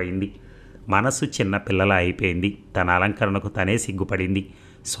భరించలేకపోయింది. మనసు చిన్న పిల్లలా అయిపోయింది. తన అలంకరణకు తనే సిగ్గుపడింది.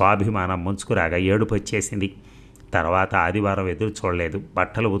 స్వాభిమానం ముంచుకురాగా ఏడుపు వచ్చేసింది. తర్వాత ఆదివారం ఎదురు చూడలేదు.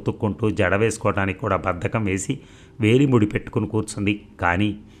 బట్టలు ఉతుక్కుంటూ జడ వేసుకోవడానికి కూడా బద్ధకం వేసి వేలి ముడి పెట్టుకుని కూర్చుంది. కానీ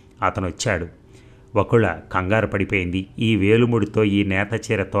అతను వచ్చాడు. ఒకళ్ళ కంగారు పడిపోయింది. ఈ వేలుముడితో, ఈ నేత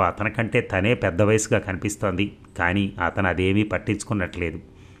చీరతో అతనికంటే తనే పెద్ద వయసుగా కనిపిస్తోంది. కానీ అతను అదేమీ పట్టించుకున్నట్లేదు.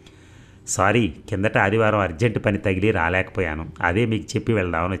 సారీ, కిందట ఆదివారం అర్జెంటు పని తగిలి రాలేకపోయాను. అదే మీకు చెప్పి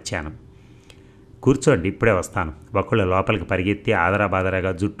వెళ్దామని వచ్చాను. కూర్చోండి, ఇప్పుడే వస్తాను. ఒకళ్ళు లోపలికి పరిగెత్తి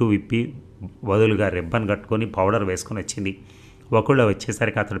ఆదరాబాదరాగా జుట్టు విప్పి వదులుగా రిబ్బన్ కట్టుకొని పౌడర్ వేసుకొని వచ్చింది. ఒకళ్ళు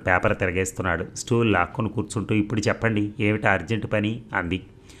వచ్చేసరికి అతడు పేపర్ తిరగేస్తున్నాడు. స్టూల్ లాక్కుని కూర్చుంటూ, ఇప్పుడు చెప్పండి, ఏమిటా అర్జెంటు పని అంది.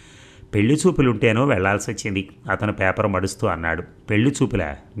 పెళ్లి చూపులుంటేనో వెళ్లాల్సి వచ్చింది. అతను పేపర్ మడుస్తూ అన్నాడు. పెళ్లి చూపులా?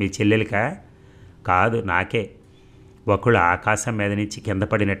 మీ చెల్లెలికా? కాదు, నాకే. ఒకళ్ళు ఆకాశం మీద నుంచి కింద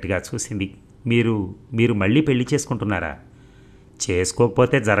పడినట్టుగా చూసింది. మీరు మళ్ళీ పెళ్లి చేసుకుంటున్నారా?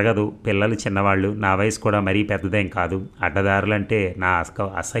 చేసుకోకపోతే జరగదు. పిల్లలు చిన్నవాళ్ళు, నా వయసు కూడా మరీ పెద్దదేం కాదు. అడ్డదారులంటే నా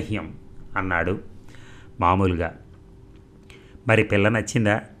అసహ్యం అన్నాడు మామూలుగా. మరి పిల్ల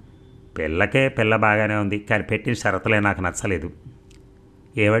నచ్చిందా? పిల్ల బాగానే ఉంది, కానీ పెట్టిన షరతులే నాకు నచ్చలేదు.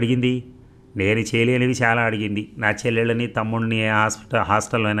 ఏమడిగింది? నేను చేయలేనివి చాలా అడిగింది. నా చెల్లెళ్ళని, తమ్ముడిని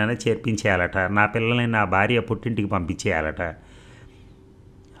హాస్టల్లోనైనా చేర్పించేయాలట. నా పిల్లల్ని నా భార్య పుట్టింటికి పంపించేయాలట.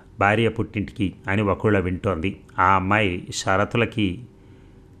 భార్య పుట్టింటికి అని ఒకళ్ళ వింటోంది. ఆ అమ్మాయి షరతులకి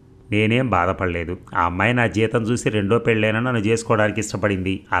నేనేం బాధపడలేదు. ఆ అమ్మాయి నా జీతం చూసి రెండో పెళ్ళైనా నన్ను చేసుకోవడానికి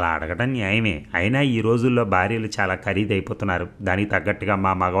ఇష్టపడింది. అలా అడగటం న్యాయమే. అయినా ఈ రోజుల్లో భార్యలు చాలా ఖరీదైపోతున్నారు. దానికి తగ్గట్టుగా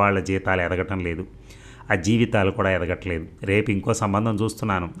మా మగవాళ్ళ జీతాలు ఎదగటం లేదు. ఆ జీవితాలు కూడా ఎదగట్లేదు. రేపు ఇంకో సంబంధం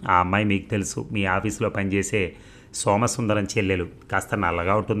చూస్తున్నాను. ఆ అమ్మాయి మీకు తెలుసు, మీ ఆఫీసులో పనిచేసే సోమసుందరం చెల్లెలు. కాస్త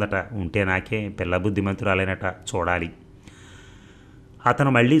నల్లగా ఉంటుందట. ఉంటే నాకే, పిల్ల బుద్ధిమంతురాలైనట. చూడాలి. అతను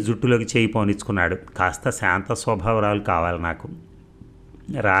మళ్ళీ జుట్టులోకి చేయి పోనిచ్చుకున్నాడు. కాస్త శాంత స్వభావరాలు కావాలి నాకు.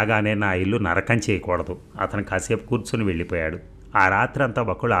 రాగానే నా ఇల్లు నరకం చేయకూడదు. అతను కాసేపు కూర్చుని వెళ్ళిపోయాడు. ఆ రాత్రంతా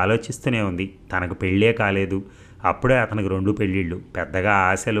ఒకళ్ళు ఆలోచిస్తూనే ఉంది. తనకు పెళ్ళే కాలేదు, అప్పుడే అతనికి 2 పెళ్ళిళ్ళు. పెద్దగా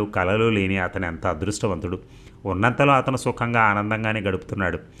ఆశలు కలలు లేని అతను ఎంత అదృష్టవంతుడు. ఉన్నంతలో అతను సుఖంగా ఆనందంగానే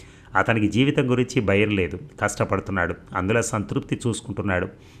గడుపుతున్నాడు. అతనికి జీవితం గురించి భయం లేదు. కష్టపడుతున్నాడు, అందులో సంతృప్తి చూసుకుంటున్నాడు,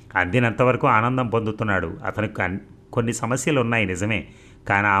 అందినంతవరకు ఆనందం పొందుతున్నాడు. అతనికి కొన్ని సమస్యలు ఉన్నాయి నిజమే,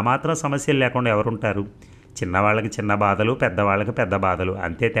 కానీ ఆ మాత్రం సమస్యలు లేకుండా ఎవరుంటారు? చిన్నవాళ్ళకి చిన్న బాధలు, పెద్దవాళ్ళకి పెద్ద బాధలు,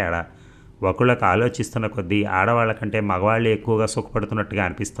 అంతే తేడా. ఒకళ్ళకు ఆలోచిస్తున్న కొద్దీ ఆడవాళ్ళకంటే మగవాళ్ళే ఎక్కువగా సుఖపడుతున్నట్టుగా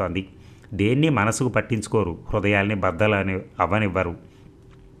అనిపిస్తోంది. దేన్ని మనసుకు పట్టించుకోరు, హృదయాల్ని బద్దలని అవ్వనివ్వరు.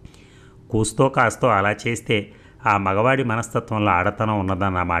 కూస్తో కాస్తో అలా చేస్తే ఆ మగవాడి మనస్తత్వంలో ఆడతనం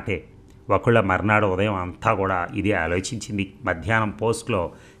ఉన్నదన్న మాటే. ఒకళ్ళ మర్నాడు ఉదయం అంతా కూడా ఇదే ఆలోచించింది. మధ్యాహ్నం పోస్ట్లో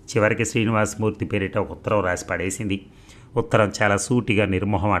చివరికి శ్రీనివాసమూర్తి పేరిట ఒక ఉత్తరం రాసి పడేసింది. ఉత్తరం చాలా సూటిగా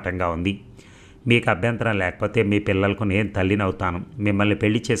నిర్మోహమాటంగా ఉంది. మీకు అభ్యంతరం లేకపోతే మీ పిల్లలకు నేను తల్లినవుతాను. మిమ్మల్ని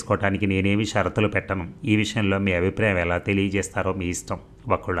పెళ్లి చేసుకోవటానికి నేనేమి షరతులు పెట్టను. ఈ విషయంలో మీ అభిప్రాయం ఎలా తెలియజేస్తారో మీ ఇష్టం.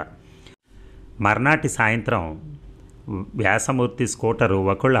 వకుళ. మర్నాటి సాయంత్రం వ్యాసమూర్తి స్కూటరు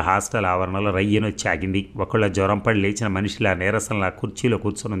వకుళ్ళ హాస్టల్ ఆవరణలో రయ్యనొచ్చి ఆగింది. వకుళ్ళ జ్వరం పడి లేచిన మనిషిలా నీరసంలా కుర్చీలో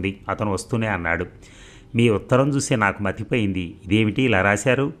కూర్చునుంది. అతను వస్తూనే అన్నాడు, మీ ఉత్తరం చూసి నాకు మతిపోయింది. ఇదేమిటి ఇలా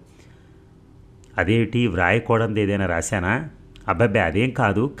రాశారు? అదేమిటి, వ్రాయకూడదు ఏదైనా రాశానా? అబ్బాబ్బే అదేం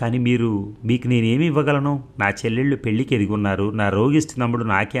కాదు, కానీ మీకు నేనేమి ఇవ్వగలను? నా చెల్లెళ్ళు పెళ్ళికి ఎదిగున్నారు. నా రోగిష్టి తమ్ముడు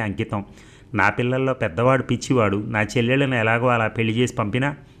నాకే అంకితం. నా పిల్లల్లో పెద్దవాడు పిచ్చివాడు. నా చెల్లెళ్ళను ఎలాగో అలా పెళ్లి చేసి పంపినా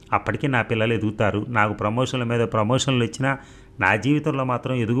అప్పటికీ నా పిల్లలు ఎదుగుతారు. నాకు ప్రమోషన్ల మీద ప్రమోషన్లు ఇచ్చినా నా జీవితంలో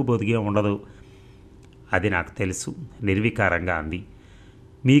మాత్రం ఎదుగుబొదిగే ఉండదు. అది నాకు తెలుసు, నిర్వికారంగా అంది.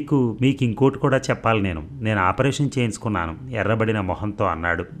 మీకు ఇంకోటి కూడా చెప్పాలి. నేను ఆపరేషన్ చేయించుకున్నాను, ఎర్రబడిన మొహంతో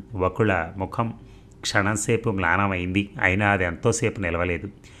అన్నాడు. వకుళ ముఖం క్షణంసేపు మ్లానమైంది. అయినా అది ఎంతోసేపు నిలవలేదు.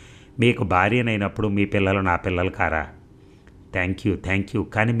 మీకు భార్యనైనప్పుడు మీ పిల్లలు నా పిల్లలు కారా? థ్యాంక్ యూ,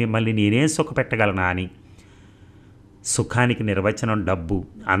 కానీ మిమ్మల్ని నేనేం సుఖపెట్టగలనా అని. సుఖానికి నిర్వచనం డబ్బు,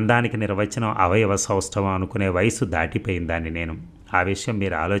 అందానికి నిర్వచనం అవయవ సౌష్ఠవం అనుకునే వయసు దాటిపోయిందాన్ని నేను. ఆ విషయం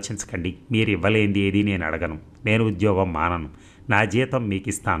మీరు ఆలోచించకండి. మీరు ఇవ్వలేంది ఏది నేను అడగను. నేను ఉద్యోగం మానను. నా జీతం మీకు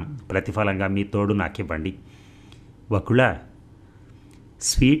ఇస్తాను. ప్రతిఫలంగా మీ తోడు నాకు ఇవ్వండి. వకుళ,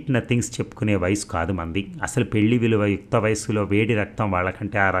 స్వీట్ నథింగ్స్ చెప్పుకునే వయసు కాదు మంది. అసలు పెళ్లి విలువ యుక్త వయసులో వేడి రక్తం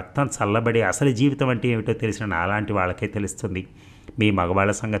వాళ్ళకంటే ఆ రక్తం చల్లబడి అసలు జీవితం అంటే ఏమిటో తెలిసిన నాలాంటి వాళ్ళకే తెలుస్తుంది. మీ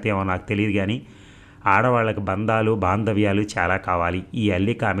మగవాళ్ళ సంగతి ఏమో నాకు తెలియదు, కానీ ఆడవాళ్ళకి బంధాలు బాంధవ్యాలు చాలా కావాలి. ఈ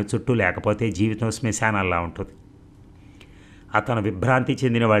అల్లిక ఆమె చుట్టూ లేకపోతే జీవితం శ్మశానాల్లా ఉంటుంది. అతను విభ్రాంతి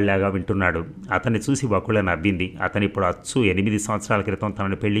చెందిన వాళ్ళలాగా వింటున్నాడు. అతన్ని చూసి వకుళ నవ్వింది. అతను ఇప్పుడు అచ్చు 8 సంవత్సరాల క్రితం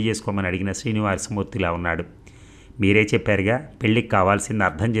తనను పెళ్లి చేసుకోమని అడిగిన శ్రీనివాసమూర్తిలా ఉన్నాడు. మీరే చెప్పారుగా, పెళ్ళికి కావాల్సింది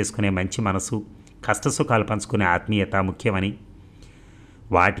అర్థం చేసుకునే మంచి మనసు, కష్టసుఖాలు పంచుకునే ఆత్మీయత ముఖ్యమని.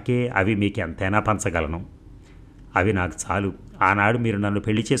 వాటికే అవి మీకు ఎంతైనా పంచగలను. అవి నాకు చాలు. ఆనాడు మీరు నన్ను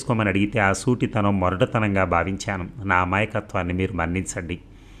పెళ్లి చేసుకోమని అడిగితే ఆ సూటితనం మొరటతనంగా భావించాను. నా అమాయకత్వాన్ని మీరు మన్నించండి.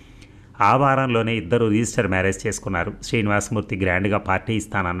 ఆ వారంలోనే ఇద్దరు రిజిస్టర్ మ్యారేజ్ చేసుకున్నారు. శ్రీనివాసమూర్తి గ్రాండ్గా పార్టీ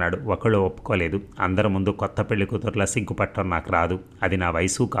ఇస్తానన్నాడు. ఒకళ్ళు ఒప్పుకోలేదు. అందరి ముందు కొత్త పెళ్లి కూతుర్లా సిగ్గుపట్టడం నాకు రాదు, అది నా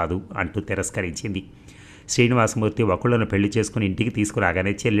వయసు కాదు అంటూ తిరస్కరించింది. శ్రీనివాసమూర్తి ఒకళ్ళను పెళ్లి చేసుకుని ఇంటికి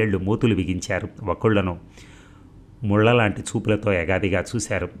తీసుకురాగానే చెల్లెళ్ళు మూతులు బిగించారు. ఒకళ్ళను ముళ్ళలాంటి చూపులతో ఎగాదిగా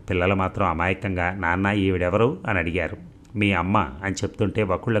చూశారు. పిల్లలు మాత్రం అమాయకంగా నాన్న ఈవిడెవరు అని అడిగారు. మీ అమ్మ అని చెప్తుంటే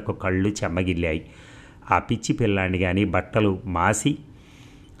ఒకళ్ళకు కళ్ళు చెమ్మగిల్లాయి. ఆ పిచ్చి పిల్లాన్ని కానీ బట్టలు మాసి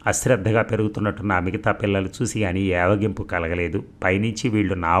అశ్రద్ధగా పెరుగుతున్నట్టున్న ఆ మిగతా పిల్లలు చూసి కానీ ఏవగింపు కలగలేదు. పైనుంచి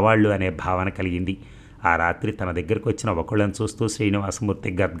వీళ్ళు నావాళ్ళు అనే భావన కలిగింది. ఆ రాత్రి తన దగ్గరకు వచ్చిన ఒకళ్ళని చూస్తూ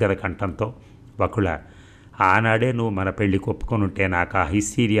శ్రీనివాసమూర్తి గద్గద కంఠంతో, వకుళ, ఆనాడే నువ్వు మన పెళ్లికి ఒప్పుకొని ఉంటే నాకు ఆ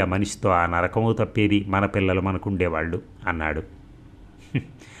హిస్టీరియా మనిషితో ఆ నరకము తప్పేది, మన పిల్లలు మనకుండేవాళ్ళు అన్నాడు.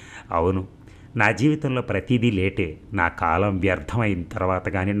 అవును, నా జీవితంలో ప్రతిదీ లేటే. నా కాలం వ్యర్థమైన తర్వాత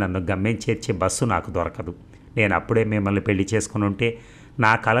కానీ నన్ను గమ్యం చేర్చే బస్సు నాకు దొరకదు. నేను అప్పుడే మిమ్మల్ని పెళ్లి చేసుకుని ఉంటే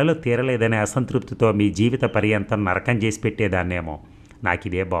నా కలలు తీరలేదనే అసంతృప్తితో మీ జీవిత పర్యంతం నరకం చేసి పెట్టేదాన్నేమో. నాకు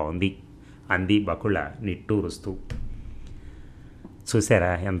ఇదే బాగుంది అంది బకుళ నిట్టూరుస్తూ.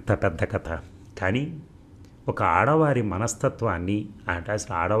 చూసారా ఎంత పెద్ద కథ. కానీ ఒక ఆడవారి మనస్తత్వాన్ని, అంటే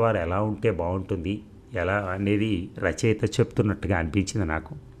అసలు ఆడవారు ఎలా ఉంటే బాగుంటుంది ఎలా అనేది రచయిత చెప్తున్నట్టుగా అనిపించింది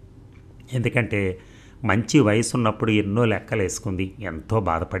నాకు. ఎందుకంటే మంచి వయసు ఉన్నప్పుడు ఎన్నో లెక్కలు వేసుకుంది, ఎంతో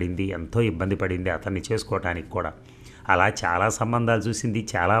బాధపడింది, ఎంతో ఇబ్బంది పడింది అతన్ని చేసుకోవటానికి కూడా. అలా చాలా సంబంధాలు చూసింది,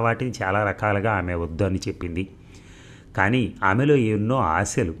 చాలా వాటిని చాలా రకాలుగా ఆమె వద్దు అని చెప్పింది. కానీ ఆమెలో ఎన్నో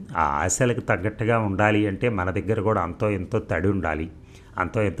ఆశలు, ఆ ఆశలకు తగ్గట్టుగా ఉండాలి అంటే మన దగ్గర కూడా అంతో ఎంతో తడి ఉండాలి,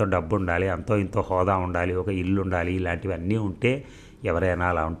 అంతో ఎంతో డబ్బు ఉండాలి, అంతో ఎంతో హోదా ఉండాలి, ఒక ఇల్లు ఉండాలి. ఇలాంటివన్నీ ఉంటే ఎవరైనా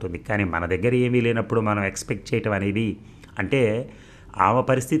అలా ఉంటుంది. కానీ మన దగ్గర ఏమీ లేనప్పుడు మనం ఎక్స్పెక్ట్ చేయటం అనేది, అంటే ఆమె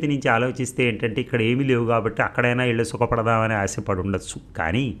పరిస్థితి నుంచి ఆలోచిస్తే ఏంటంటే ఇక్కడ ఏమీ లేవు కాబట్టి అక్కడైనా ఇళ్ళు సుఖపడదామని ఆశపడి ఉండొచ్చు.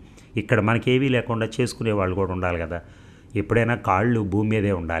 కానీ ఇక్కడ మనకేమీ లేకుండా చేసుకునే వాళ్ళు కూడా ఉండాలి కదా. ఎప్పుడైనా కాళ్ళు భూమి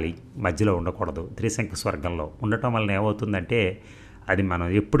మీదే ఉండాలి, మధ్యలో ఉండకూడదు. త్రిశంకు స్వర్గంలో ఉండటం వలన ఏమవుతుందంటే అది మనం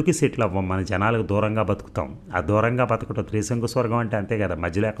ఎప్పటికీ సెటిల్ అవ్వం, మన జనాలకు దూరంగా బతుకుతాం. ఆ దూరంగా బతకడం త్రిశంకు స్వర్గం అంటే అంతే కదా,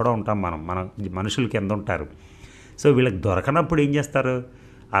 మధ్యలో ఎక్కడో ఉంటాం మనం మనుషులు కింద ఉంటారు. సో వీళ్ళకి దొరకనప్పుడు ఏం చేస్తారు,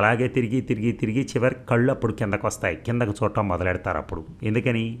 అలాగే తిరిగి తిరిగి తిరిగి చివరికి కళ్ళు అప్పుడు కిందకు వస్తాయి, కిందకు చూడటం మొదలెడతారు. అప్పుడు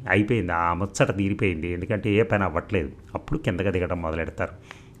ఎందుకని, అయిపోయింది ఆ ముచ్చట తీరిపోయింది, ఎందుకంటే ఏ పని అవ్వట్లేదు. అప్పుడు కిందకి దిగడం మొదలెడతారు.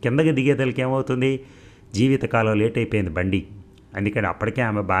 కిందకి దిగేదలకి ఏమవుతుంది, జీవితకాలం లేట్ అయిపోయింది బండి. అందుకని అప్పటికే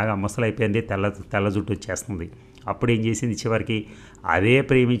ఆమె బాగా ముసలైపోయింది, తెల్ల జుట్టు వచ్చేస్తుంది. అప్పుడు ఏం చేసింది, చివరికి అదే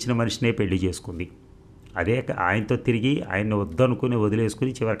ప్రేమించిన మనిషినే పెళ్లి చేసుకుంది. అదే ఆయనతో తిరిగి ఆయన్ని వద్దనుకుని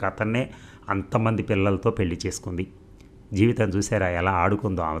వదిలేసుకుని చివరికి అతన్నే అంతమంది పిల్లలతో పెళ్లి చేసుకుంది. జీవితం చూసారా ఎలా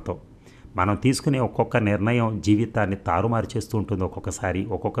ఆడుకుందో ఆమెతో. మనం తీసుకునే ఒక్కొక్క నిర్ణయం జీవితాన్ని తారుమారు చేస్తూ ఉంటుంది,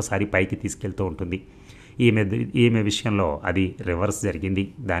 ఒక్కొక్కసారి పైకి తీసుకెళ్తూ ఉంటుంది. ఈమె విషయంలో అది రివర్స్ జరిగింది.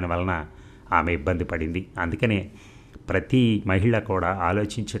 దానివలన ఆమె ఇబ్బంది పడింది. అందుకనే ప్రతి మహిళ కూడా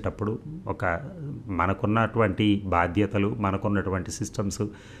ఆలోచించేటప్పుడు మనకున్నటువంటి బాధ్యతలు, మనకున్నటువంటి సిస్టమ్స్,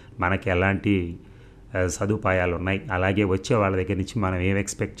 మనకి ఎలాంటి సదుపాయాలు ఉన్నాయి, అలాగే వచ్చే వాళ్ళ దగ్గర నుంచి మనం ఏం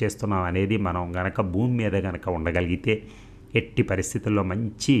ఎక్స్పెక్ట్ చేస్తున్నాం అనేది మనం గనక భూమి మీద గనక ఉండగలిగితే ఎట్టి పరిస్థితుల్లో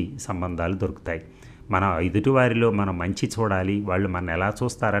మంచి సంబంధాలు దొరుకుతాయి. మన ఎదుటివారిలో మనం మంచి చూడాలి, వాళ్ళు మన ఎలా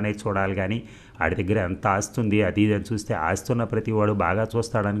చూస్తారనే చూడాలి. కానీ వాడి దగ్గర ఎంత ఆస్తుంది అది ఇది అని చూస్తే ఆస్తున్న ప్రతి వాడు బాగా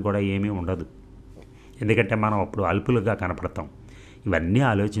చూస్తాడని కూడా ఏమీ ఉండదు. ఎందుకంటే మనం అప్పుడు అల్పులుగా కనపడతాం. ఇవన్నీ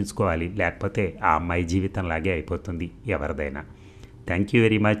ఆలోచించుకోవాలి, లేకపోతే ఆ అమ్మాయి జీవితంలాగే అయిపోతుంది ఎవరిదైనా. Thank you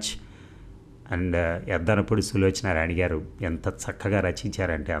very much. And Yaddanapudi Sulochana రాణి గారు ఎంత చక్కగా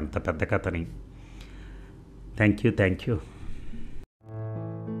రచించారంటే అంత పెద్ద కథని. Thank you.